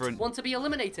bit don't different. Want to be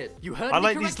eliminated? You heard I me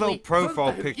like these little correctly. profile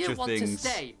Vote for who picture you want things. To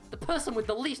stay. The person with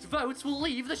the least votes will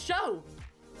leave the show.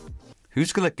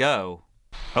 Who's gonna go?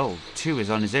 Oh, 2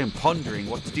 is on his own, pondering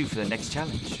what to do for the next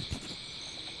challenge.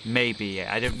 Maybe,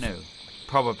 I don't know.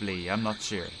 Probably, I'm not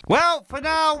sure. Well, for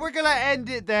now, we're gonna end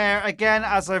it there. Again,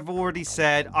 as I've already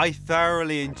said, I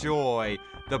thoroughly enjoy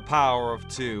the power of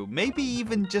 2. Maybe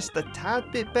even just a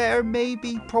tad bit better,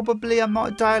 maybe, probably, I'm not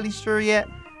entirely sure yet.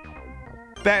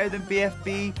 Better than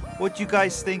BFB? What do you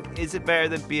guys think? Is it better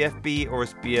than BFB, or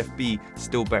is BFB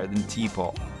still better than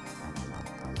TPOT?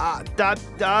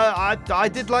 I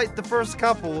did like the first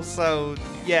couple, so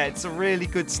yeah, it's a really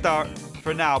good start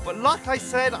for now. But like I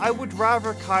said, I would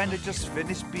rather kind of just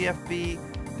finish BFB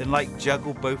than like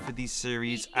juggle both of these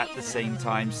series at the same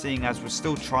time, seeing as we're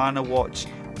still trying to watch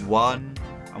one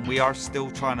and we are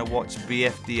still trying to watch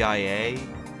BFDIA.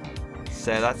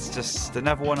 So that's just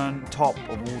another one on top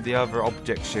of all the other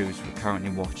object shows we're currently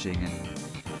watching, and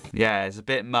yeah, it's a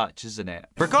bit much, isn't it?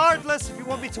 Regardless, if you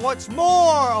want me to watch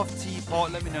more of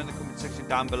TPOT, let me know in the comment section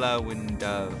down below, and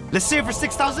let's see it for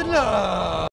 6,000 love!